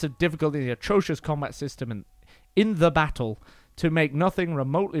 Balance of difficulty and the atrocious combat system in the battle, to make nothing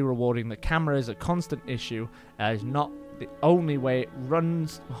remotely rewarding, the camera is a constant issue. Is not the only way it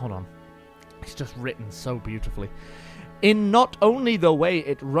runs... Hold on. It's just written so beautifully. In not only the way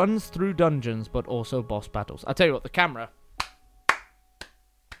it runs through dungeons, but also boss battles. I'll tell you what, the camera...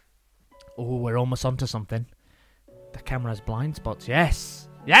 Oh, we're almost onto something. The camera has blind spots. Yes!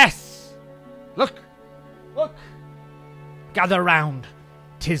 Yes! Look! Look! Gather round.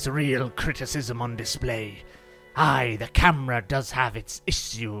 'Tis real criticism on display. Aye, the camera does have its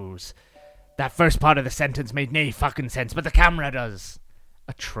issues. That first part of the sentence made nae fucking sense, but the camera does.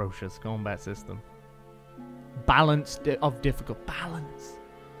 Atrocious combat system. Balance of difficult. Balance.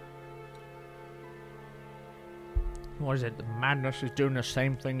 What is it? The madness is doing the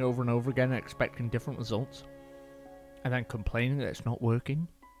same thing over and over again and expecting different results. And then complaining that it's not working.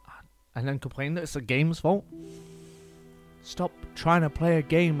 And then complaining that it's the game's fault. Stop trying to play a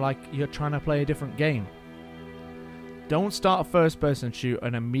game like you're trying to play a different game. Don't start a first-person shooter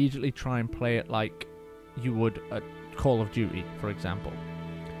and immediately try and play it like you would a Call of Duty, for example.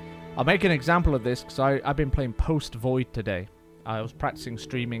 I'll make an example of this because I've been playing Post Void today. I was practicing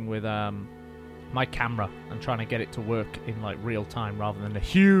streaming with my camera and trying to get it to work in like real time rather than the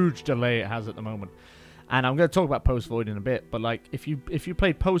huge delay it has at the moment. And I'm going to talk about Post Void in a bit, but like if you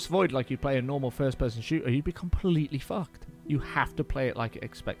played Post Void like you play a normal first-person shooter, you'd be completely fucked. You have to play it like it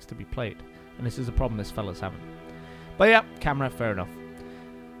expects to be played, and this is a problem this fella's having. But yeah, camera, fair enough.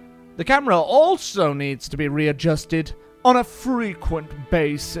 The camera also needs to be readjusted on a frequent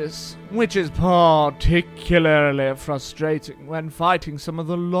basis, which is particularly frustrating when fighting some of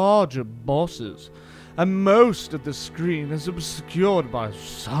the larger bosses, and most of the screen is obscured by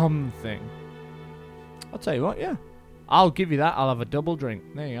something. I'll tell you what, yeah. I'll give you that. I'll have a double drink.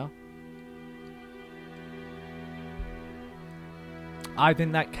 There you are. I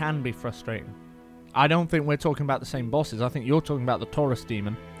think that can be frustrating. I don't think we're talking about the same bosses. I think you're talking about the Taurus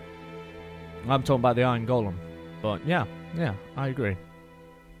Demon. I'm talking about the Iron Golem. But yeah, I agree.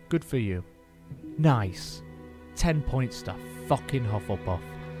 Good for you. Nice. 10 point stuff. Fucking Hufflepuff.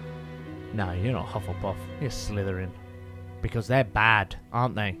 No, you're not Hufflepuff. You're Slytherin. Because they're bad,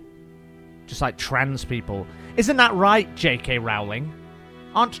 aren't they? Just like trans people. Isn't that right, J.K. Rowling?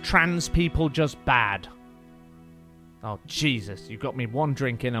 Aren't trans people just bad? Oh, Jesus. You got me one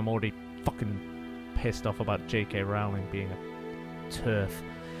drink in, I'm already fucking pissed off about J.K. Rowling being a turf.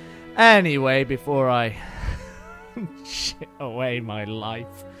 Anyway, before I shit away my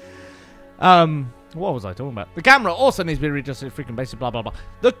life. What was I talking about? The camera also needs to be readjusted freaking basic, blah, blah, blah.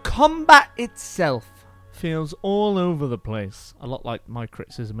 The combat itself feels all over the place. A lot like my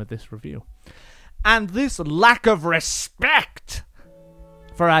criticism of this review. And this lack of respect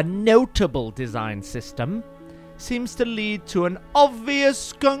for a notable design system seems to lead to an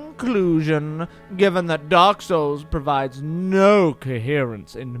obvious conclusion, given that Dark Souls provides no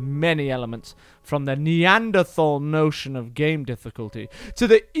coherence in many elements, from the Neanderthal notion of game difficulty to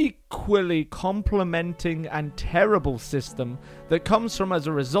the equally complementing and terrible system that comes from as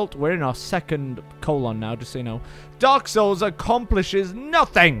a result. We're in our second colon now, just so you know. Dark Souls accomplishes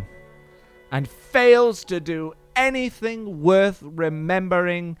nothing and fails to do anything worth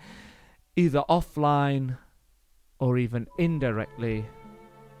remembering, either offline or even indirectly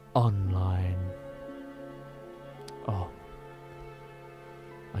online. Oh,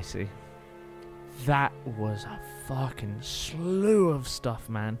 I see. That was a fucking slew of stuff,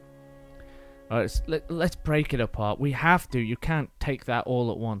 man. Alright, let's break it apart. We have to. You can't take that all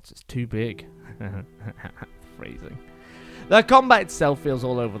at once. It's too big. Phrasing. The combat itself feels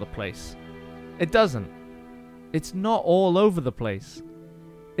all over the place. It doesn't. It's not all over the place.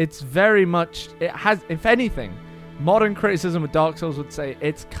 It's very much... It has, if anything... Modern criticism of Dark Souls would say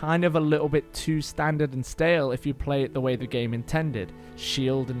it's kind of a little bit too standard and stale if you play it the way the game intended.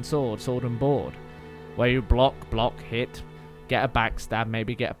 Shield and sword, sword and board. Where you block, hit, get a backstab,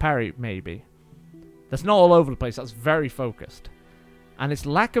 maybe get a parry, maybe. That's not all over the place, that's very focused. And it's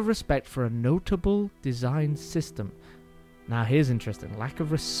lack of respect for a notable design system. Now here's interesting, lack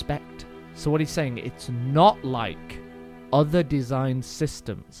of respect. So what he's saying, it's not like other design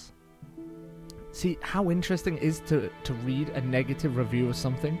systems. See, how interesting it is to read a negative review of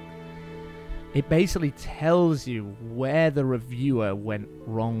something? It basically tells you where the reviewer went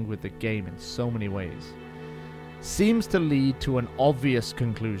wrong with the game in so many ways. Seems to lead to an obvious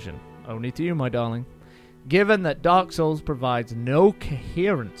conclusion. Only to you, my darling. Given that Dark Souls provides no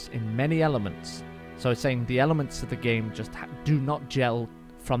coherence in many elements. So it's saying the elements of the game just do not gel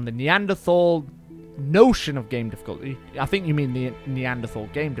from the Neanderthal notion of game difficulty. I think you mean the Neanderthal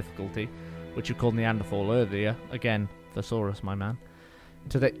game difficulty, which you called Neanderthal earlier, again, Thesaurus, my man,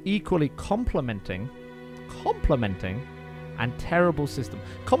 to the equally complementing, and terrible system.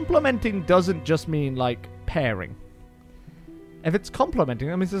 Complementing doesn't just mean, like, pairing. If it's complementing,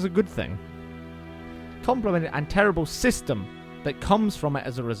 that means it's a good thing. Complementing and terrible system that comes from it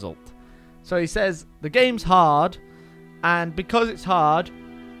as a result. So he says, the game's hard, and because it's hard,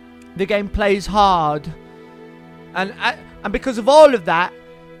 the game plays hard. And because of all of that,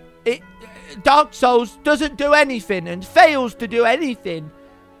 Dark Souls doesn't do anything and fails to do anything.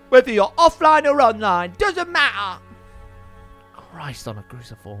 Whether you're offline or online, doesn't matter. Christ on a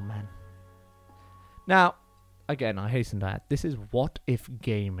cruciform, man. Now, again, I hasten to add, this is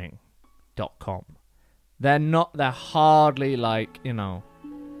whatifgaming.com. They're hardly like,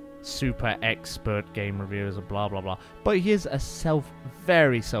 super expert game reviewers or blah, blah, blah. But he is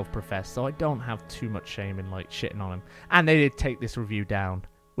very self-professed, so I don't have too much shame in, shitting on him. And they did take this review down,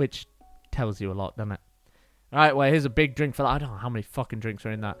 which tells you a lot, doesn't it? Alright, well, here's a big drink for that. I don't know how many fucking drinks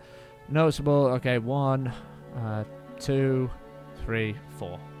are in that. Noticeable, okay, 1, 2, 3,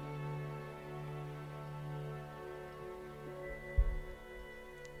 4.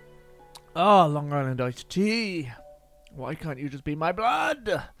 Oh, Long Island iced tea. Why can't you just be my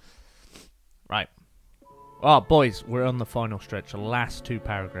blood? Right. Oh, boys, we're on the final stretch. The last 2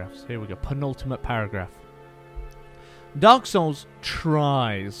 paragraphs. Here we go. Penultimate paragraph. Dark Souls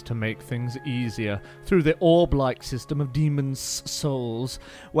tries to make things easier through the orb-like system of Demon's Souls,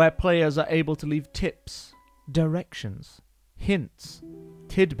 where players are able to leave tips, directions, hints,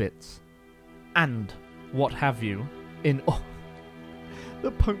 tidbits, and what have you in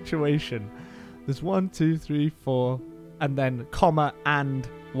the punctuation. There's 1, 2, 3, 4, and then comma and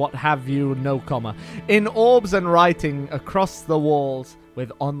what have you, no comma, in orbs and writing across the walls with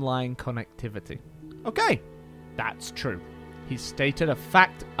online connectivity. Okay. That's true. He stated a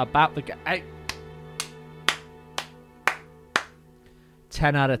fact about the game. Hey.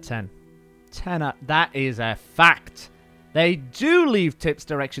 10 out of 10. That is a fact. They do leave tips,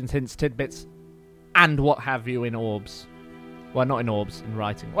 directions, hints, tidbits, and what have you in orbs. Well, not in orbs, in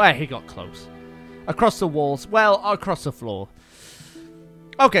writing. Well, he got close. Across the walls. Well, across the floor.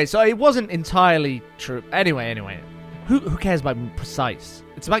 Okay, so it wasn't entirely true. Anyway. Who cares about being precise?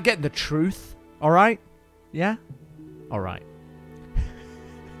 It's about getting the truth, alright? Yeah? Alright.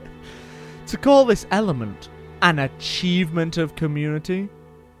 To call this element an achievement of community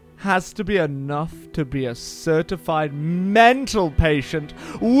has to be enough to be a certified mental patient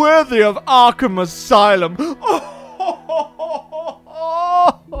worthy of Arkham Asylum.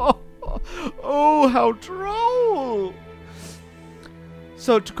 Oh, how droll!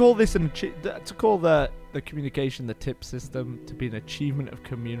 So to call this the communication, the tip system, to be an achievement of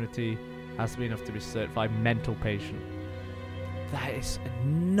community has to be enough to be certified mental patient. That is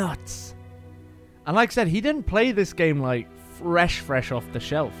nuts. And like I said, he didn't play this game fresh off the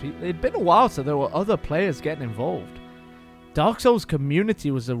shelf. It'd been a while, so there were other players getting involved. Dark Souls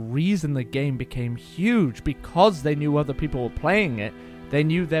community was the reason the game became huge, because they knew other people were playing it. They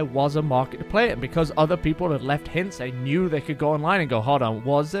knew there was a market to play it, and because other people had left hints, they knew they could go online and go, hold on,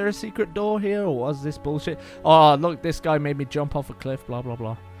 was there a secret door here, or was this bullshit? Oh, look, this guy made me jump off a cliff, blah, blah,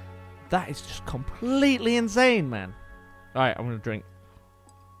 blah. That is just completely insane, man. Alright, I'm gonna drink.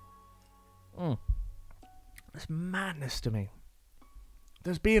 It's madness to me.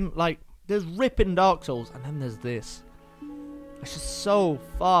 There's ripping Dark Souls, and then there's this. It's just so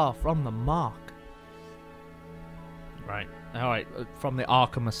far from the mark. Right. Alright, from the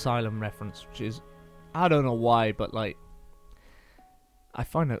Arkham Asylum reference, which is, I don't know why, but I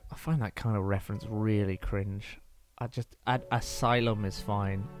find that kind of reference really cringe. Asylum is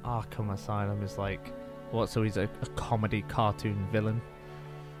fine. Arkham Asylum is what? So he's a comedy cartoon villain,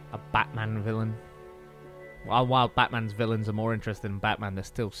 a Batman villain. While Batman's villains are more interesting than Batman, they're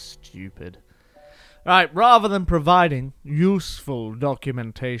still stupid. Right, rather than providing useful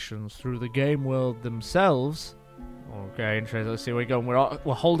documentations through the game world themselves. Okay, interesting. Let's see where we're going.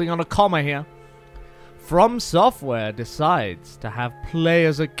 We're holding on a comma here. From Software decides to have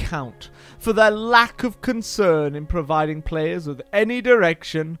players account for their lack of concern in providing players with any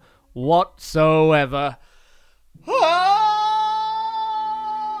direction whatsoever.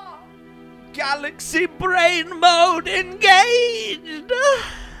 Galaxy Brain Mode engaged!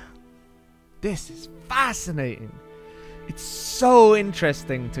 This is fascinating. It's so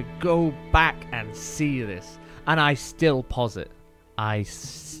interesting to go back and see this. And I still posit.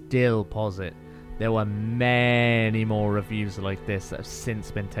 There were many more reviews like this that have since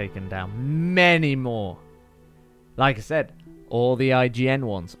been taken down. Many more. Like I said, all the IGN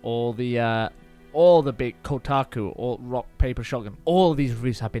ones, all the big Kotaku, all Rock, Paper, Shotgun, all of these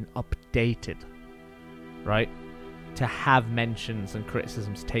reviews have been updated, right? To have mentions and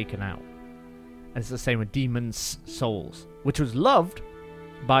criticisms taken out. And it's the same with Demon's Souls, which was loved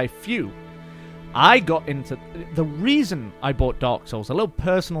by few. I got into... The reason I bought Dark Souls, a little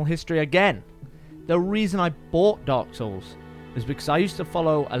personal history again. The reason I bought Dark Souls is because I used to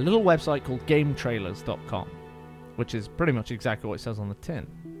follow a little website called GameTrailers.com, which is pretty much exactly what it says on the tin.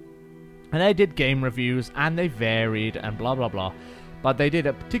 And they did game reviews, and they varied, and blah, blah, blah. But they did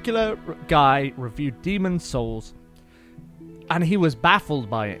a particular guy reviewed Demon's Souls, and he was baffled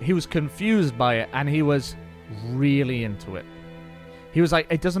by it. He was confused by it, and he was really into it. He was like,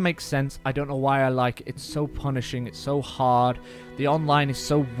 it doesn't make sense. I don't know why I like it. It's so punishing. It's so hard. The online is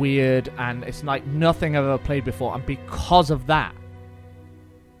so weird, and it's like nothing I've ever played before. And because of that,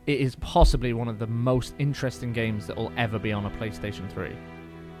 it is possibly one of the most interesting games that will ever be on a PlayStation 3.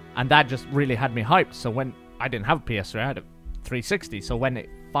 And that just really had me hyped. So when I didn't have a PS3, I had a 360. So when it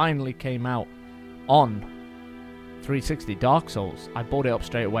finally came out on 360, Dark Souls, I bought it up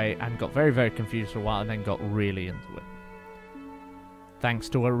straight away and got very, very confused for a while and then got really into it. Thanks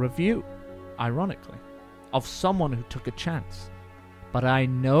to a review, ironically, of someone who took a chance. But I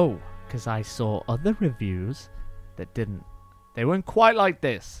know, because I saw other reviews that didn't. They weren't quite like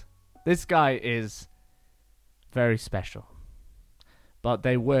this. This guy is very special. But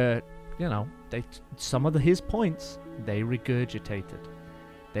they were, some of his points, they regurgitated.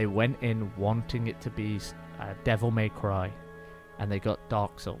 They went in wanting it to be Devil May Cry, and they got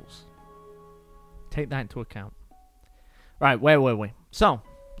Dark Souls. Take that into account. Right, where were we? So,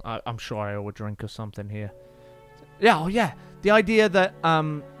 I'm sure I owe a drink or something here. Yeah, the idea that,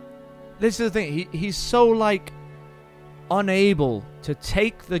 this is the thing, he's so, unable to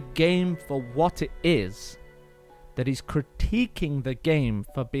take the game for what it is, that he's critiquing the game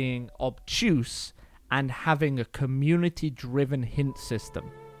for being obtuse and having a community-driven hint system.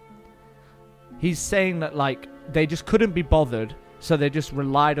 He's saying that, they just couldn't be bothered, so they just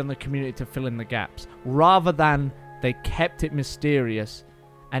relied on the community to fill in the gaps, rather than they kept it mysterious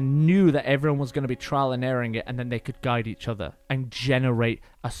and knew that everyone was going to be trial and erroring it, and then they could guide each other and generate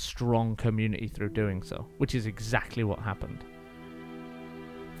a strong community through doing so, which is exactly what happened.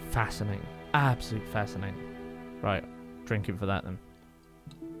 Fascinating. Absolutely fascinating. Right, drinking for that then.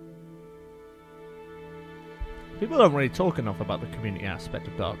 People don't really talk enough about the community aspect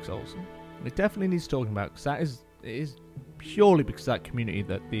of Dark Souls. It definitely needs talking about, because it is purely because of that community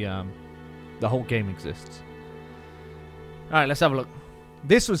that the whole game exists. Alright, let's have a look.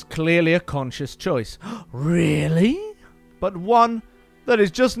 This was clearly a conscious choice. Really? But one that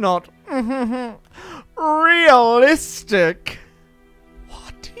is just not realistic.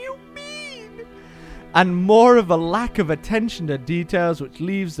 What do you mean? And more of a lack of attention to details, which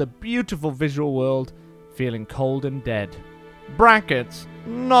leaves the beautiful visual world feeling cold and dead. Brackets,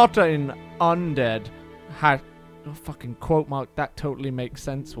 not in undead. Fucking quote mark, that totally makes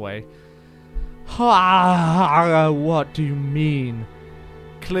sense way. What do you mean?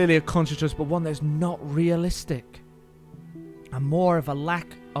 Clearly a conscious choice, but one that's not realistic. And more of a lack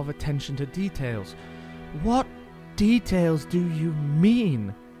of attention to details. What details do you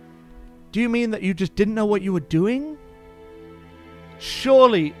mean? Do you mean that you just didn't know what you were doing?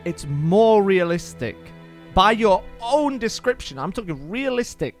 Surely it's more realistic, by your own description, I'm talking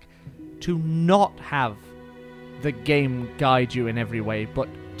realistic, to not have the game guide you in every way, but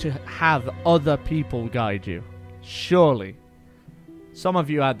to have other people guide you. Surely. Some of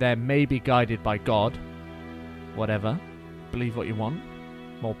you out there may be guided by God. Whatever. Believe what you want.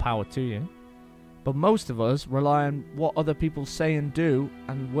 More power to you. But most of us rely on what other people say and do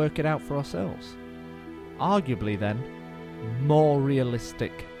and work it out for ourselves. Arguably then, more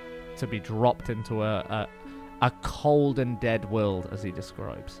realistic to be dropped into a cold and dead world, as he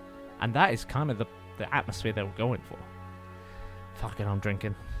describes. And that is kind of the atmosphere they were going for. Fucking, I'm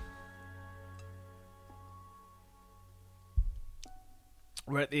drinking.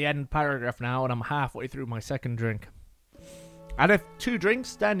 We're at the end paragraph now, and I'm halfway through my second drink. And if 2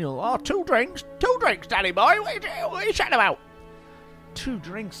 drinks, Daniel. Oh, 2 drinks? 2 drinks, Danny boy. What are you chatting about? 2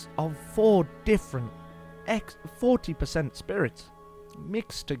 drinks of 4 different 40% spirits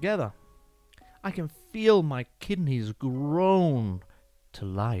mixed together. I can feel my kidneys groan to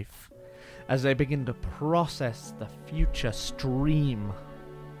life as they begin to process the future stream.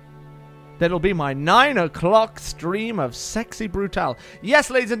 That'll be my 9 o'clock stream of Sexy Brutal.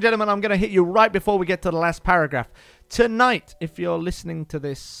 Yes, ladies and gentlemen, I'm going to hit you right before we get to the last paragraph. Tonight, if you're listening to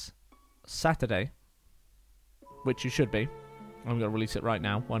this Saturday, which you should be, I'm going to release it right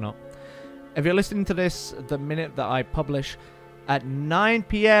now, why not? If you're listening to this the minute that I publish at 9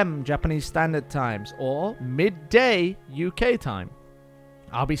 p.m. Japanese Standard Times or midday UK time,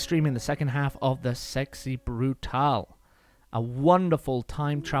 I'll be streaming the second half of the Sexy Brutal, a wonderful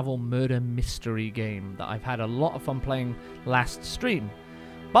time travel murder mystery game that I've had a lot of fun playing last stream.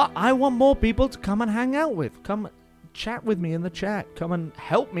 But I want more people to come and hang out with. Come chat with me in the chat. Come and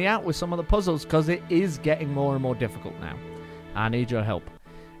help me out with some of the puzzles, because it is getting more and more difficult now. I need your help.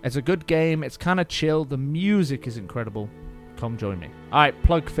 It's a good game. It's kind of chill. The music is incredible. Come join me. Alright,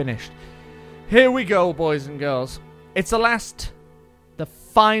 plug finished. Here we go, boys and girls. It's the last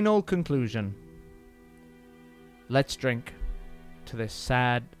final conclusion. Let's drink to this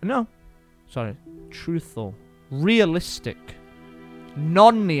truthful, realistic,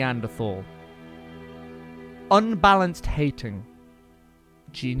 non-Neanderthal, unbalanced hating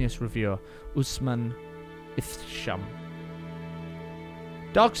genius reviewer Usman Ithsham.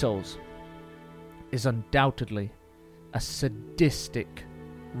 Dark Souls is undoubtedly a sadistic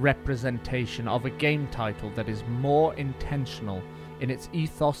representation of a game title that is more intentional in its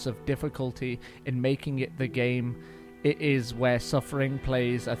ethos of difficulty in making it the game it is, where suffering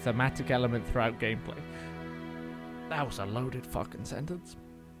plays a thematic element throughout gameplay. That was a loaded fucking sentence.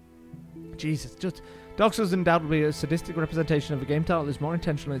 Jesus, just Dark Souls is undoubtedly a sadistic representation of a game title that is more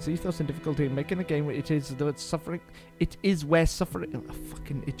intentional in its ethos and difficulty in making a game it is, though it's suffering. It is where suffering.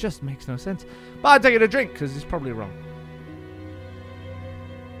 It just makes no sense. But I'll take it a drink because it's probably wrong.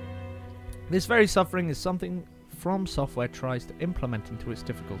 This very suffering is something From Software tries to implement into its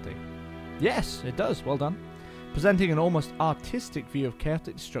difficulty. Yes, it does. Well done. Presenting an almost artistic view of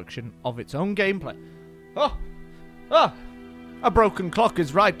chaotic destruction of its own gameplay. A broken clock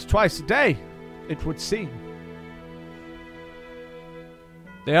is right twice a day, it would seem.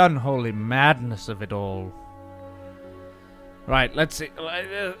 The unholy madness of it all. Right, let's see.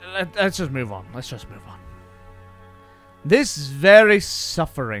 Let's just move on. This very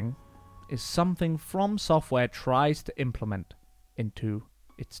suffering is something From Software tries to implement into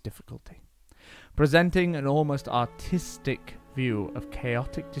its difficulty, presenting an almost artistic view of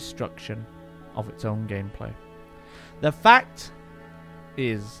chaotic destruction of its own gameplay. The fact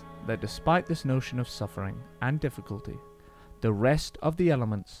is that despite this notion of suffering and difficulty, the rest of the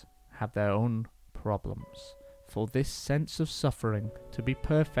elements have their own problems for this sense of suffering to be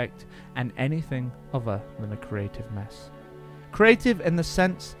perfect and anything other than a creative mess. Creative in the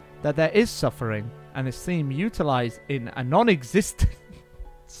sense that there is suffering and this theme utilized in a non-existent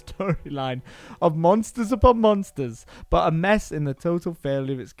storyline of monsters upon monsters, but a mess in the total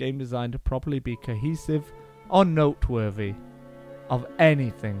failure of its game design to properly be cohesive or noteworthy of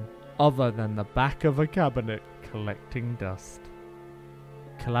anything other than the back of a cabinet collecting dust.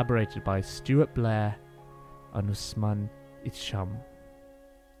 Collaborated by Stuart Blair and Usman Ithsham.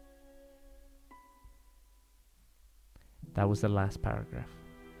 That was the last paragraph.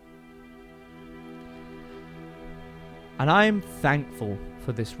 And I'm thankful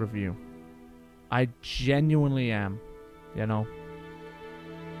for this review. I genuinely am, you know.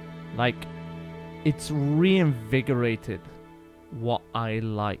 Like, it's reinvigorated what I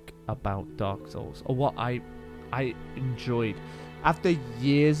like about Dark Souls, or what I enjoyed. After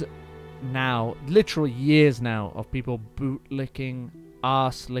years now, literal years now, of people bootlicking,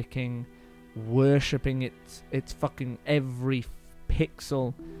 arse licking, worshipping its fucking every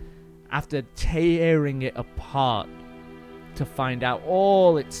pixel, after tearing it apart to find out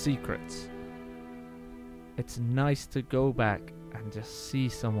all its secrets, it's nice to go back and just see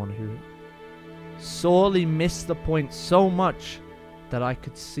someone who sorely missed the point so much that I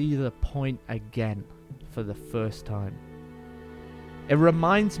could see the point again for the first time. It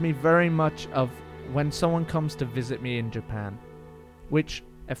reminds me very much of when someone comes to visit me in Japan, which,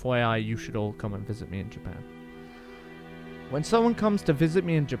 FYI, you should all come and visit me in Japan. When someone comes to visit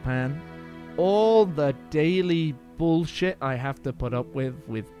me in Japan, all the daily bullshit I have to put up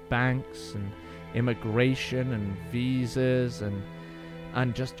with banks and immigration and visas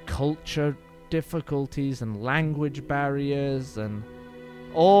and just culture difficulties and language barriers and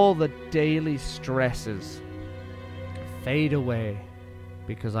all the daily stresses fade away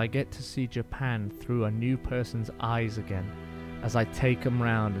because I get to see Japan through a new person's eyes again as I take them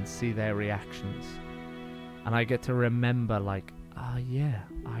round and see their reactions. And I get to remember, like, yeah,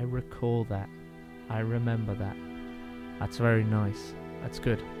 I recall that. I remember that. That's very nice. That's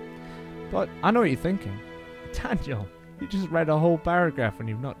good. But I know what you're thinking. Daniel, you just read a whole paragraph and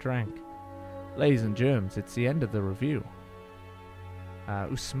you've not drank. Ladies and germs, it's the end of the review.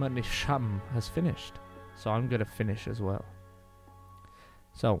 Usman Ithsham has finished, so I'm going to finish as well.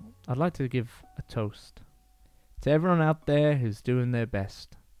 So, I'd like to give a toast to everyone out there who's doing their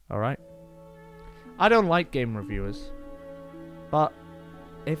best, alright? I don't like game reviewers, but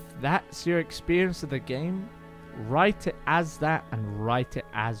if that's your experience of the game, write it as that and write it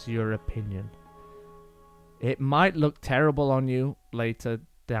as your opinion. It might look terrible on you later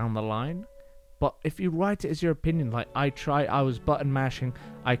down the line, but if you write it as your opinion, like I was button mashing,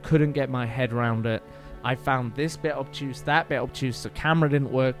 I couldn't get my head around it, I found this bit obtuse, that bit obtuse, the camera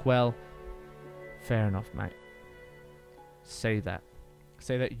didn't work well. Fair enough, mate. Say that.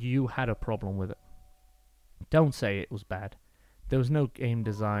 Say that you had a problem with it. Don't say it was bad. There was no game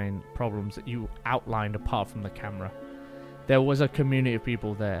design problems that you outlined apart from the camera. there was a community of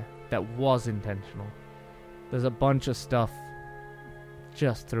people there that was intentional. There's a bunch of stuff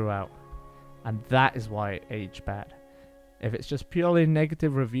just throughout, and that is why it aged bad. If it's just purely a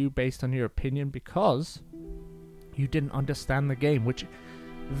negative review based on your opinion because you didn't understand the game, which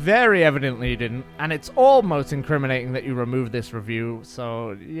very evidently you didn't, and it's almost incriminating that you removed this review,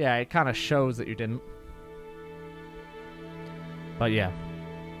 so yeah, it kind of shows that you didn't. But yeah,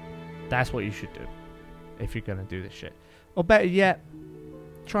 that's what you should do if you're gonna do this shit. Or better yet,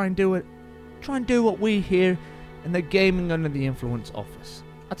 try and do it. Try and do what we here in the Gaming Under the Influence office.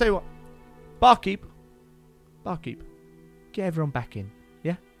 I'll tell you what, barkeep, get everyone back in,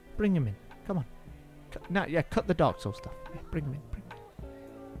 yeah? Bring him in, come on. Cut the Dark Souls stuff. Yeah, bring him in.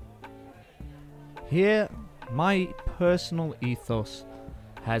 Here, my personal ethos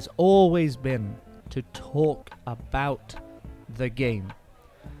has always been to talk about the game.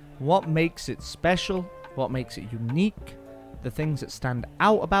 What makes it special, what makes it unique, the things that stand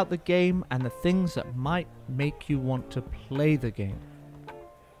out about the game, and the things that might make you want to play the game.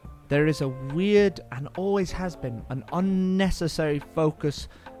 There is a weird, and always has been, an unnecessary focus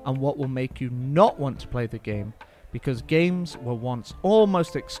on what will make you not want to play the game, because games were once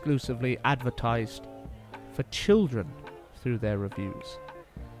almost exclusively advertised for children through their reviews.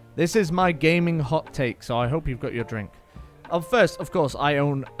 This is my gaming hot take, so I hope you've got your drink. First, of course, I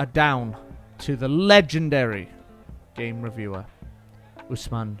own a down to the legendary game reviewer,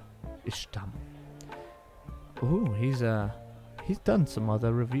 Usman Ishtam. Ooh, he's done some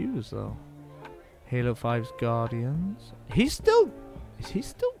other reviews though. Halo 5's Guardians. Is he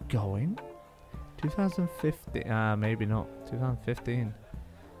still going? 2015. Maybe not. 2015.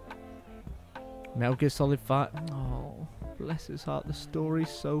 Metal Gear Solid 5. Oh, bless his heart. The story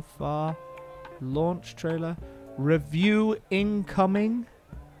so far. Launch trailer. Review incoming.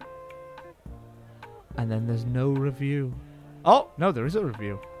 And then there's no review. Oh, no, there is a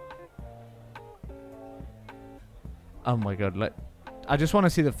review. Oh my god. I just want to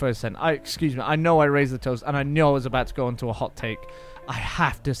see the first sentence. Excuse me. I know I raised the toast and I know I was about to go into a hot take. I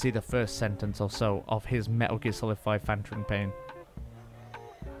have to see the first sentence or so of his Metal Gear Solid 5 Phantom Pain.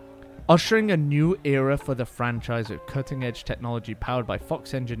 Ushering a new era for the franchise with cutting-edge technology powered by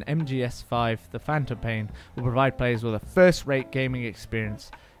Fox Engine MGS5, the Phantom Pain will provide players with a first-rate gaming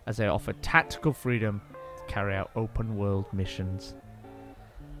experience as they offer tactical freedom to carry out open-world missions.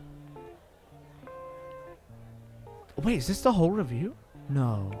 Wait, is this the whole review?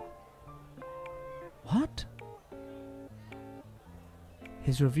 No. What?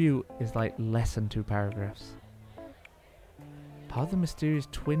 His review is like less than 2 paragraphs. Part of the mysterious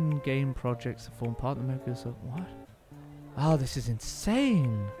twin game projects that form part of the makers of... What? Oh, this is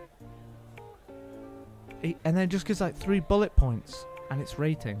insane. And then it just gives like 3 bullet points. And its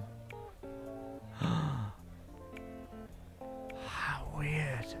rating. How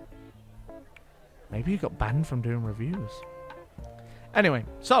weird. Maybe he got banned from doing reviews. Anyway,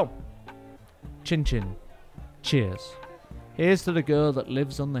 so. Chin chin. Cheers. Here's to the girl that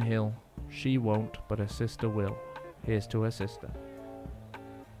lives on the hill. She won't, but her sister will. Here's to her sister.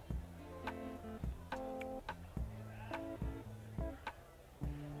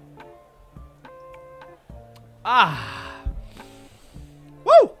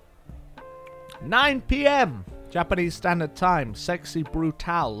 Woo! 9 p.m. Japanese Standard Time. Sexy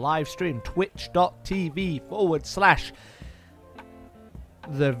Brutal live stream.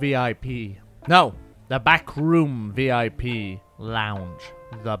 Twitch.tv/the VIP. No, the Backroom VIP Lounge.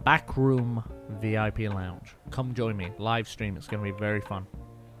 The Backroom VIP Lounge. Come join me. Live stream. It's going to be very fun.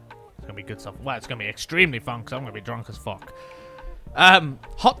 It's going to be good stuff. Well, it's going to be extremely fun because I'm going to be drunk as fuck.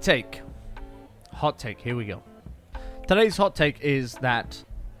 Hot take. Hot take. Here we go. Today's hot take is that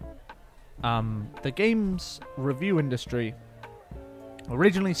the games review industry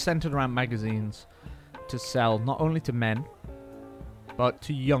originally centered around magazines to sell not only to men, but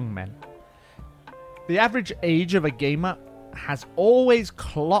to young men. The average age of a gamer has always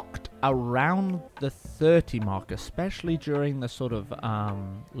clocked around the 30 mark, especially during the sort of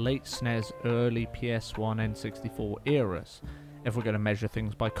late SNES, early PS1, N64 eras, if we're going to measure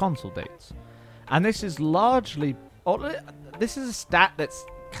things by console dates. And this is largely... this is a stat that's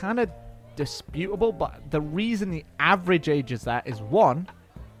kind of disputable, but the reason the average age is that is, one,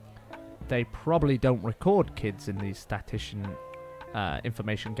 they probably don't record kids in these statistician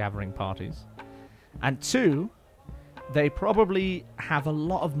information gathering parties. And two, they probably have a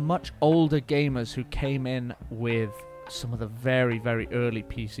lot of much older gamers who came in with some of the very, very early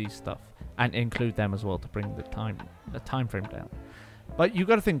PC stuff and include them as well to bring the time frame down. But you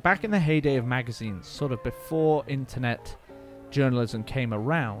got to think, back in the heyday of magazines, sort of before internet journalism came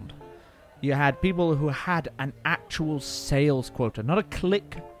around, You had people who had an actual sales quota, not a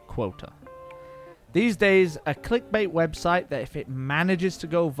click quota. These days, a clickbait website that if it manages to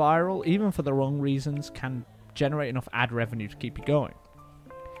go viral, even for the wrong reasons, can generate enough ad revenue to keep you going.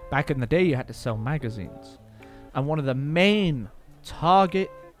 Back in the day, you had to sell magazines. And one of the main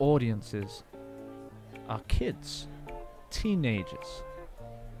target audiences are kids, teenagers.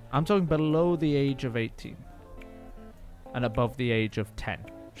 I'm talking below the age of 18 and above the age of 10,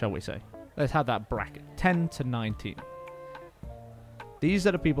 shall we say. Let's have that bracket, 10 to 19. These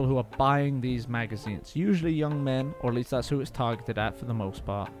are the people who are buying these magazines. Usually young men, or at least that's who it's targeted at for the most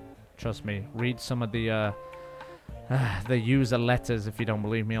part. Trust me, read some of the user letters if you don't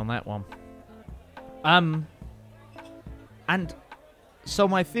believe me on that one. And so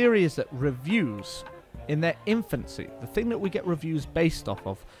my theory is that reviews, in their infancy, the thing that we get reviews based off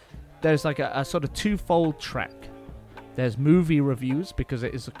of, there's like a sort of twofold track. There's movie reviews, because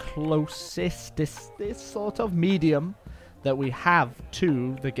it is the closest, this sort of medium that we have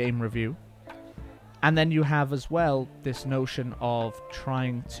to the game review. And then you have as well this notion of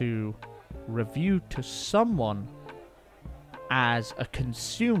trying to review to someone as a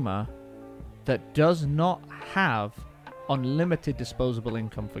consumer that does not have unlimited disposable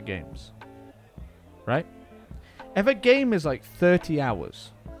income for games. Right? If a game is like 30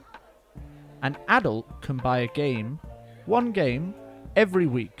 hours, an adult can buy a game, one game, every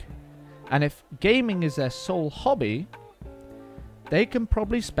week. And if gaming is their sole hobby, they can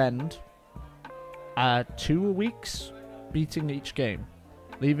probably spend 2 weeks beating each game,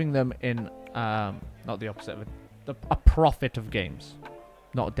 leaving them in, not the opposite of it, a profit of games.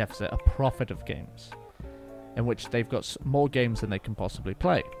 Not a deficit, a profit of games. In which they've got more games than they can possibly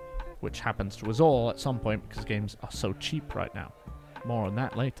play. Which happens to us all at some point because games are so cheap right now. More on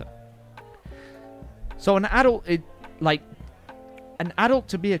that later. So an adult, an adult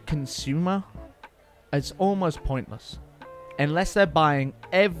to be a consumer is almost pointless. Unless they're buying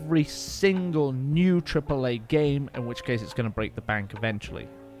every single new AAA game, in which case it's going to break the bank eventually.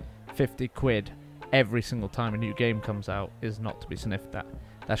 50 quid every single time a new game comes out is not to be sniffed at.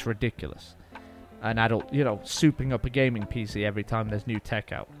 That's ridiculous. An adult, souping up a gaming PC every time there's new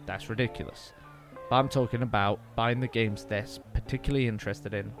tech out. That's ridiculous. But I'm talking about buying the games they're particularly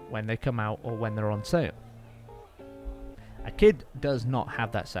interested in when they come out or when they're on sale. A kid does not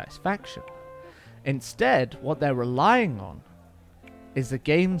have that satisfaction. Instead, what they're relying on is the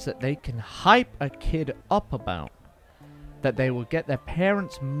games that they can hype a kid up about, that they will get their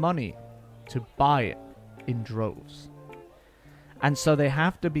parents' money to buy it in droves. And so they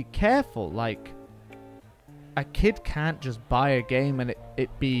have to be careful, like, a kid can't just buy a game and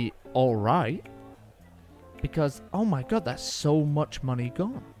it be alright, because, oh my god, that's so much money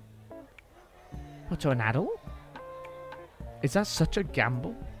gone. But to an adult? Is that such a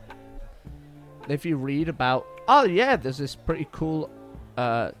gamble? If you read about, oh yeah, there's this pretty cool,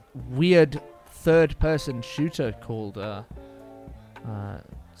 weird third-person shooter called,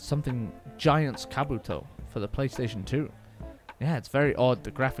 something Giants Kabuto for the PlayStation 2. Yeah, it's very odd.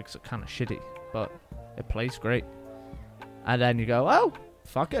 The graphics are kind of shitty, but it plays great. And then you go, oh,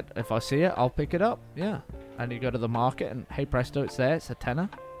 fuck it. If I see it, I'll pick it up. Yeah. And you go to the market and, hey presto, it's there. It's a tenner.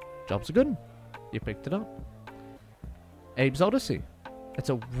 Job's a good one. You picked it up. Abe's Odyssey. It's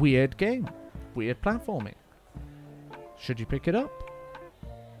a weird game. Weird platforming. Should you pick it up?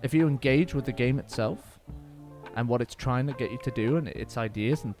 If you engage with the game itself and what it's trying to get you to do and its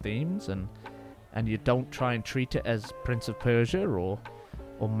ideas and themes, and you don't try and treat it as Prince of Persia or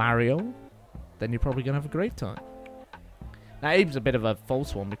Mario, then you're probably going to have a great time. Now, Abe's a bit of a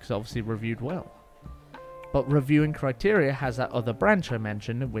false one because obviously reviewed well. But reviewing criteria has that other branch I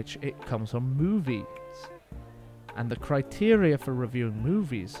mentioned in which it comes from movies. And the criteria for reviewing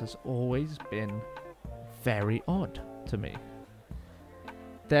movies has always been very odd to me.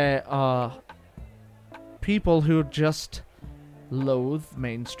 There are people who just loathe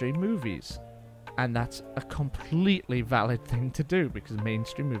mainstream movies. And that's a completely valid thing to do because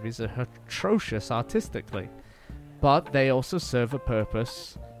mainstream movies are atrocious artistically. But they also serve a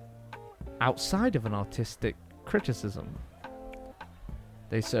purpose outside of an artistic criticism.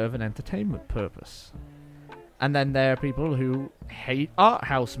 They serve an entertainment purpose. And then there are people who hate art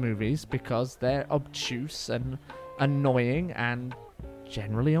house movies because they're obtuse and annoying and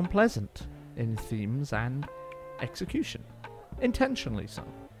generally unpleasant in themes and execution. Intentionally so.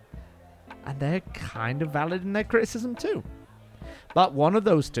 And they're kind of valid in their criticism too. But one of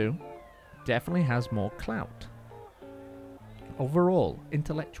those two definitely has more clout. Overall,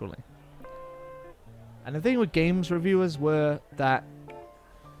 intellectually. And the thing with games reviewers were that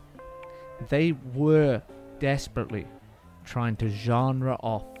they were desperately trying to genre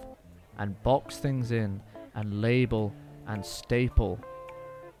off and box things in and label and staple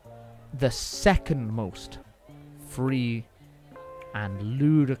the second most free and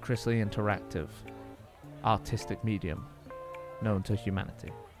ludicrously interactive artistic medium known to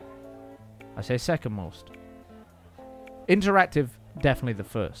humanity. I say second most. Interactive, definitely the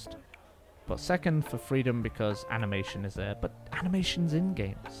first. But second for freedom because animation is there. But animation's in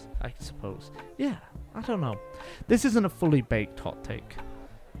games, I suppose. Yeah, I don't know. This isn't a fully baked hot take.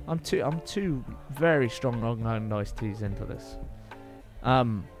 I'm two very strong Long Island iced teas into this. But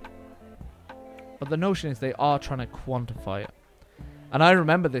the notion is they are trying to quantify it. And I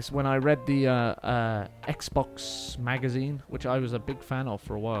remember this when I read the Xbox magazine, which I was a big fan of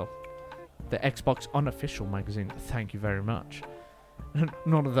for a while. The Xbox unofficial magazine. Thank you very much.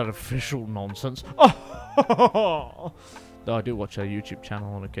 None of that official nonsense. Though I do watch their YouTube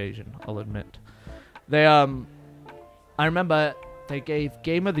channel on occasion, I'll admit. They I remember they gave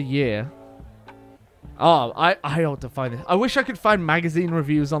Game of the Year. Oh, I ought to find this. I wish I could find magazine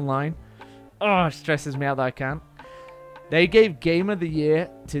reviews online. Oh, it stresses me out that I can't. They gave Game of the Year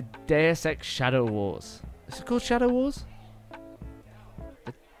to Deus Ex Shadow Wars. Is it called Shadow Wars?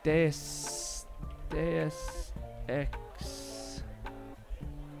 The Deus Ex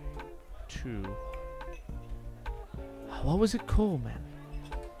 2. What was it called, man?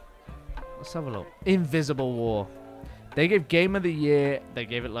 Let's have a look. Invisible War. They gave Game of the Year. They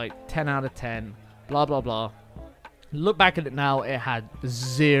gave it like 10 out of 10. Blah, blah, blah. Look back at it now. It had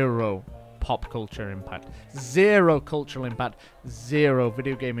zero pop culture impact. Zero cultural impact. Zero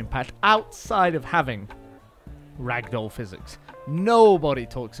video game impact. Outside of having ragdoll physics. Nobody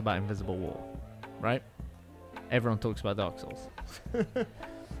talks about Invisible War. Right? Everyone talks about Dark Souls.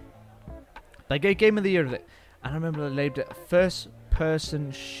 They gave Game of the Year of it. And I remember they labeled it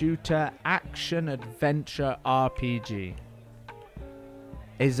first-person shooter action adventure RPG.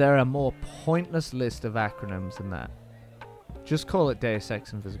 Is there a more pointless list of acronyms than that? Just call it Deus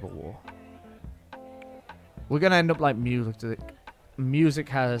Ex Invisible War. We're going to end up like music. Music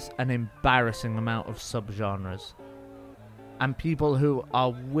has an embarrassing amount of subgenres. And people who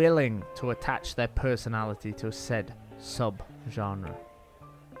are willing to attach their personality to a said subgenre.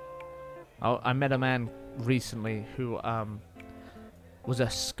 I met a man recently who was a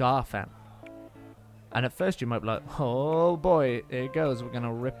Ska fan. And at first you might be like, oh boy, here it goes, we're going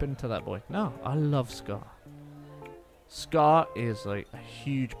to rip into that boy. No, I love Ska. Ska is like a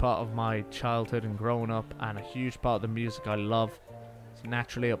huge part of my childhood and growing up, and a huge part of the music I love. It's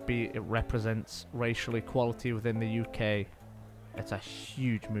naturally upbeat, it represents racial equality within the UK. It's a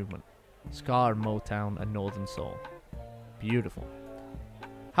huge movement. Ska and Motown and Northern Soul. Beautiful.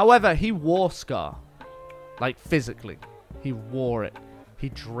 However, he wore Ska. Like physically. He wore it. He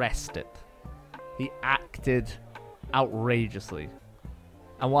dressed it. He acted outrageously.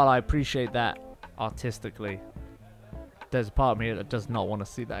 And while I appreciate that artistically, there's a part of me that does not want to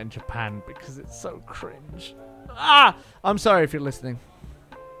see that in Japan because it's so cringe. I'm sorry if you're listening.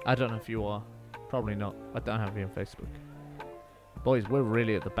 I don't know if you are. Probably not. I don't have you on Facebook. Boys, we're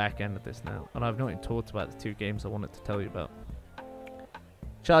really at the back end of this now. And I've not even talked about the two games I wanted to tell you about.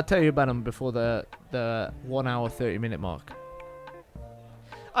 Shall I tell you about them before the 1 hour 30 minute mark?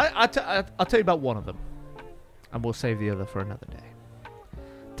 I'll tell you about one of them. And we'll save the other for another day.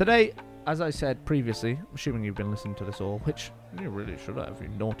 Today, as I said previously, assuming you've been listening to this all, which you really should have, you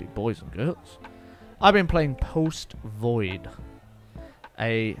naughty boys and girls. I've been playing Post Void.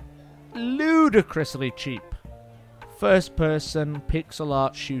 A ludicrously cheap first-person pixel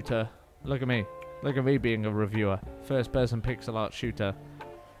art shooter. Look at me. Look at me being a reviewer. First-person pixel art shooter.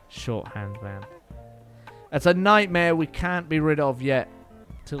 Shorthand, man. It's a nightmare we can't be rid of yet.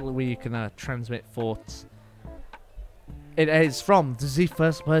 Till we can transmit thoughts. It is from the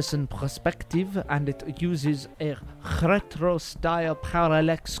first-person perspective, and it uses a retro-style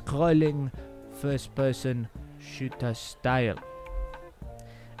parallax-scrolling first-person shooter style.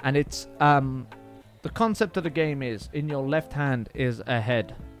 And it's the concept of the game is in your left hand is a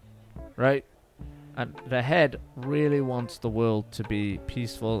head, right? And the head really wants the world to be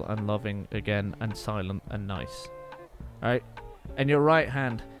peaceful and loving again, and silent and nice, right? And your right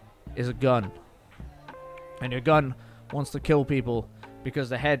hand is a gun, and your gun wants to kill people because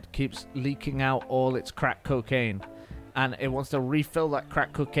the head keeps leaking out all its crack cocaine, and it wants to refill that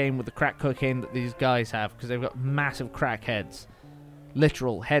crack cocaine with the crack cocaine that these guys have because they've got massive crack heads,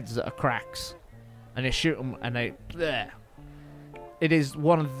 literal heads that are cracks, and they shoot them and they bleh. It is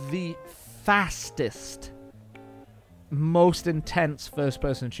one of the fastest, most intense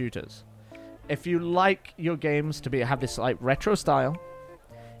first-person shooters. If you like your games to have this like retro style,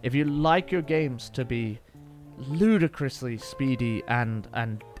 if you like your games to be ludicrously speedy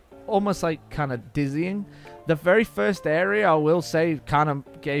and almost like kind of dizzying. The very first area, I will say, kind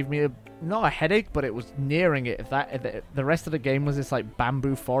of gave me not a headache, but it was nearing it. If the rest of the game was this like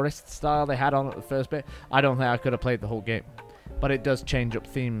bamboo forest style they had on at the first bit, I don't think I could have played the whole game. But it does change up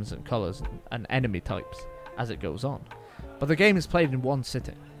themes and colors and enemy types as it goes on. But the game is played in one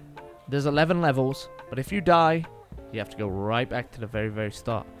sitting. There's 11 levels, but if you die, you have to go right back to the very, very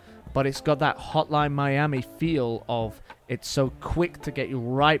start. But it's got that Hotline Miami feel of it's so quick to get you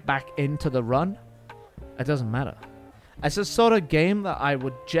right back into the run. It doesn't matter. It's a sort of game that I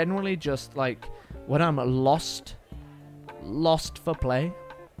would generally just like, when I'm lost for play,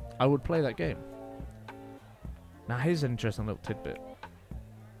 I would play that game. Now here's an interesting little tidbit.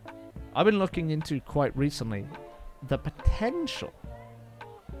 I've been looking into quite recently the potential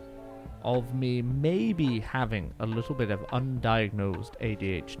of me maybe having a little bit of undiagnosed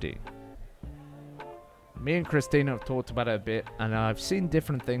ADHD. Me and Christina have talked about it a bit, and I've seen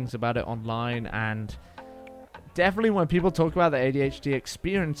different things about it online, and definitely when people talk about the ADHD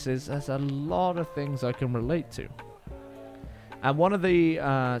experiences, there's a lot of things I can relate to. And one of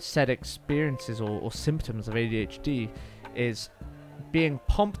the said experiences or symptoms of ADHD is being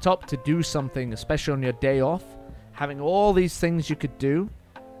pumped up to do something, especially on your day off, having all these things you could do,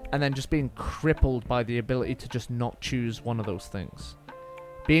 and then just being crippled by the ability to just not choose one of those things.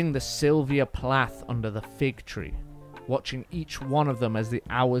 Being the Sylvia Plath under the fig tree, watching each one of them as the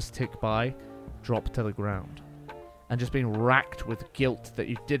hours tick by drop to the ground, and just being racked with guilt that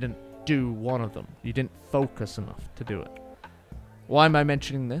you didn't do one of them. You didn't focus enough to do it. Why am I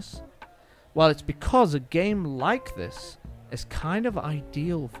mentioning this? Well, it's because a game like this is kind of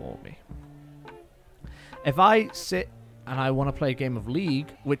ideal for me. If I sit and I want to play a game of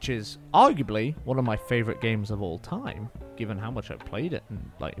League, which is arguably one of my favorite games of all time, given how much I've played it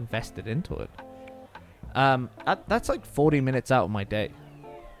and like invested into it, that's like 40 minutes out of my day.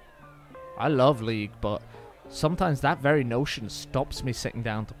 I love League, but sometimes that very notion stops me sitting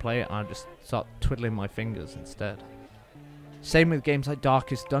down to play it, and I just start twiddling my fingers instead. Same with games like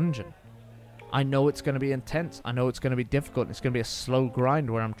Darkest Dungeon. I know it's going to be intense. I know it's going to be difficult. It's going to be a slow grind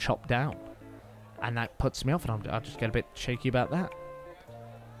where I'm chopped down. And that puts me off, and I just get a bit shaky about that.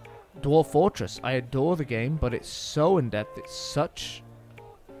 Dwarf Fortress. I adore the game, but it's so in-depth. It's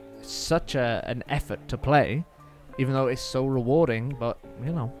such an effort to play, even though it's so rewarding, but,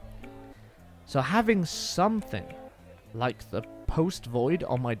 you know. So having something like the Post Void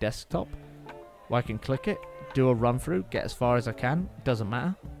on my desktop, where I can click it, do a run-through, get as far as I can, doesn't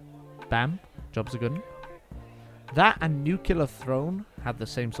matter. Bam, jobs are good. That and Nuclear Throne have the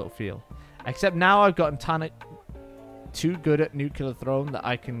same sort of feel. Except now I've gotten too good at Nuclear Throne that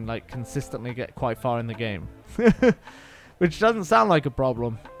I can like consistently get quite far in the game. Which doesn't sound like a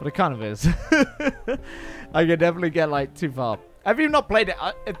problem, but it kind of is. I can definitely get like too far. Have you not played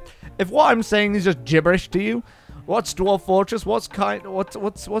it? If what I'm saying is just gibberish to you, what's Dwarf Fortress?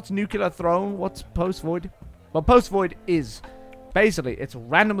 What's Nuclear Throne? What's Post Void? Well, Post Void is basically it's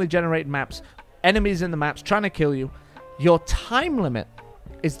randomly generated maps, enemies in the maps trying to kill you. Your time limit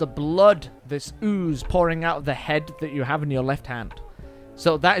is the blood, this ooze pouring out of the head that you have in your left hand.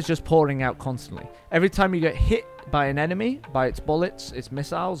 So that is just pouring out constantly. Every time you get hit by an enemy, by its bullets, its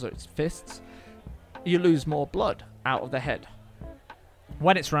missiles, or its fists, you lose more blood out of the head.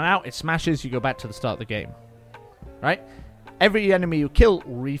 When it's run out, it smashes, you go back to the start of the game. Right? Every enemy you kill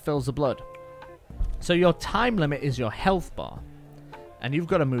refills the blood. So your time limit is your health bar. And you've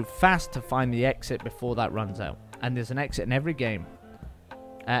got to move fast to find the exit before that runs out. And there's an exit in every game.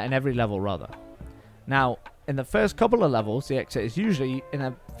 In every level, rather. Now, in the first couple of levels, the exit is usually in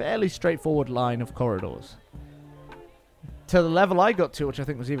a fairly straightforward line of corridors. To the level I got to, which I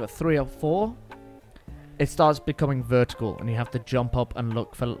think was either 3 or 4, it starts becoming vertical, and you have to jump up and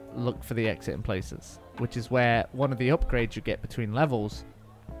look for the exit in places. Which is where one of the upgrades you get between levels,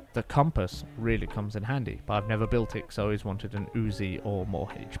 the compass, really comes in handy. But I've never built it, because I always wanted an Uzi or more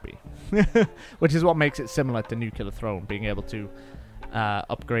HP. Which is what makes it similar to Nuclear Throne, being able to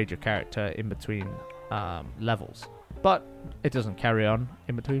upgrade your character in between levels, but it doesn't carry on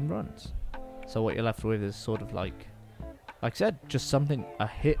in between runs. So what you're left with is sort of like I said, just something, a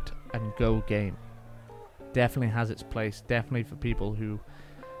hit and go game. Definitely has its place. Definitely for people who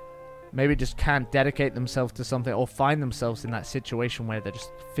maybe just can't dedicate themselves to something, or find themselves in that situation where they're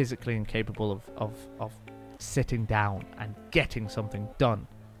just physically incapable of sitting down and getting something done.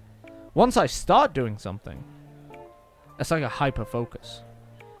 Once I start doing something, it's like a hyper focus.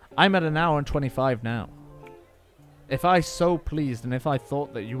 I'm at 1 hour and 25 now. If I so pleased, and if I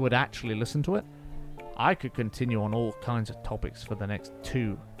thought that you would actually listen to it, I could continue on all kinds of topics for the next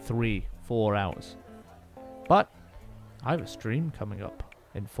 2, 3, 4 hours. But I have a stream coming up.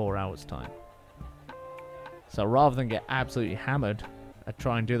 in 4 hours' time. So rather than get absolutely hammered and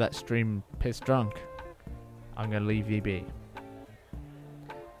try and do that stream pissed drunk, I'm going to leave you be.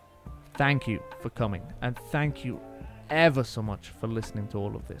 Thank you for coming, and thank you ever so much for listening to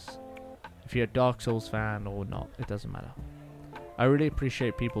all of this. If you're a Dark Souls fan or not, it doesn't matter. I really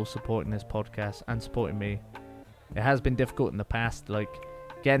appreciate people supporting this podcast and supporting me. It has been difficult in the past, like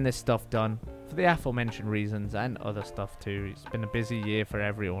getting this stuff done for the aforementioned reasons and other stuff too. It's been a busy year for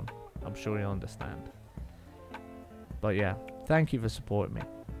everyone. I'm sure you'll understand. But yeah, thank you for supporting me.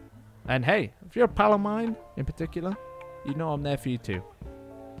 And hey, if you're a pal of mine in particular, you know I'm there for you too.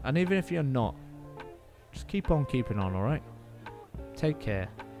 And even if you're not, just keep on keeping on, alright? Take care.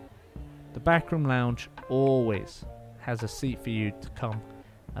 The Backroom Lounge always has a seat for you to come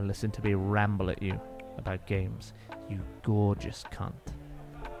and listen to me ramble at you about games, you gorgeous cunt.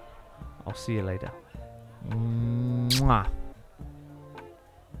 I'll see you later. Mwah.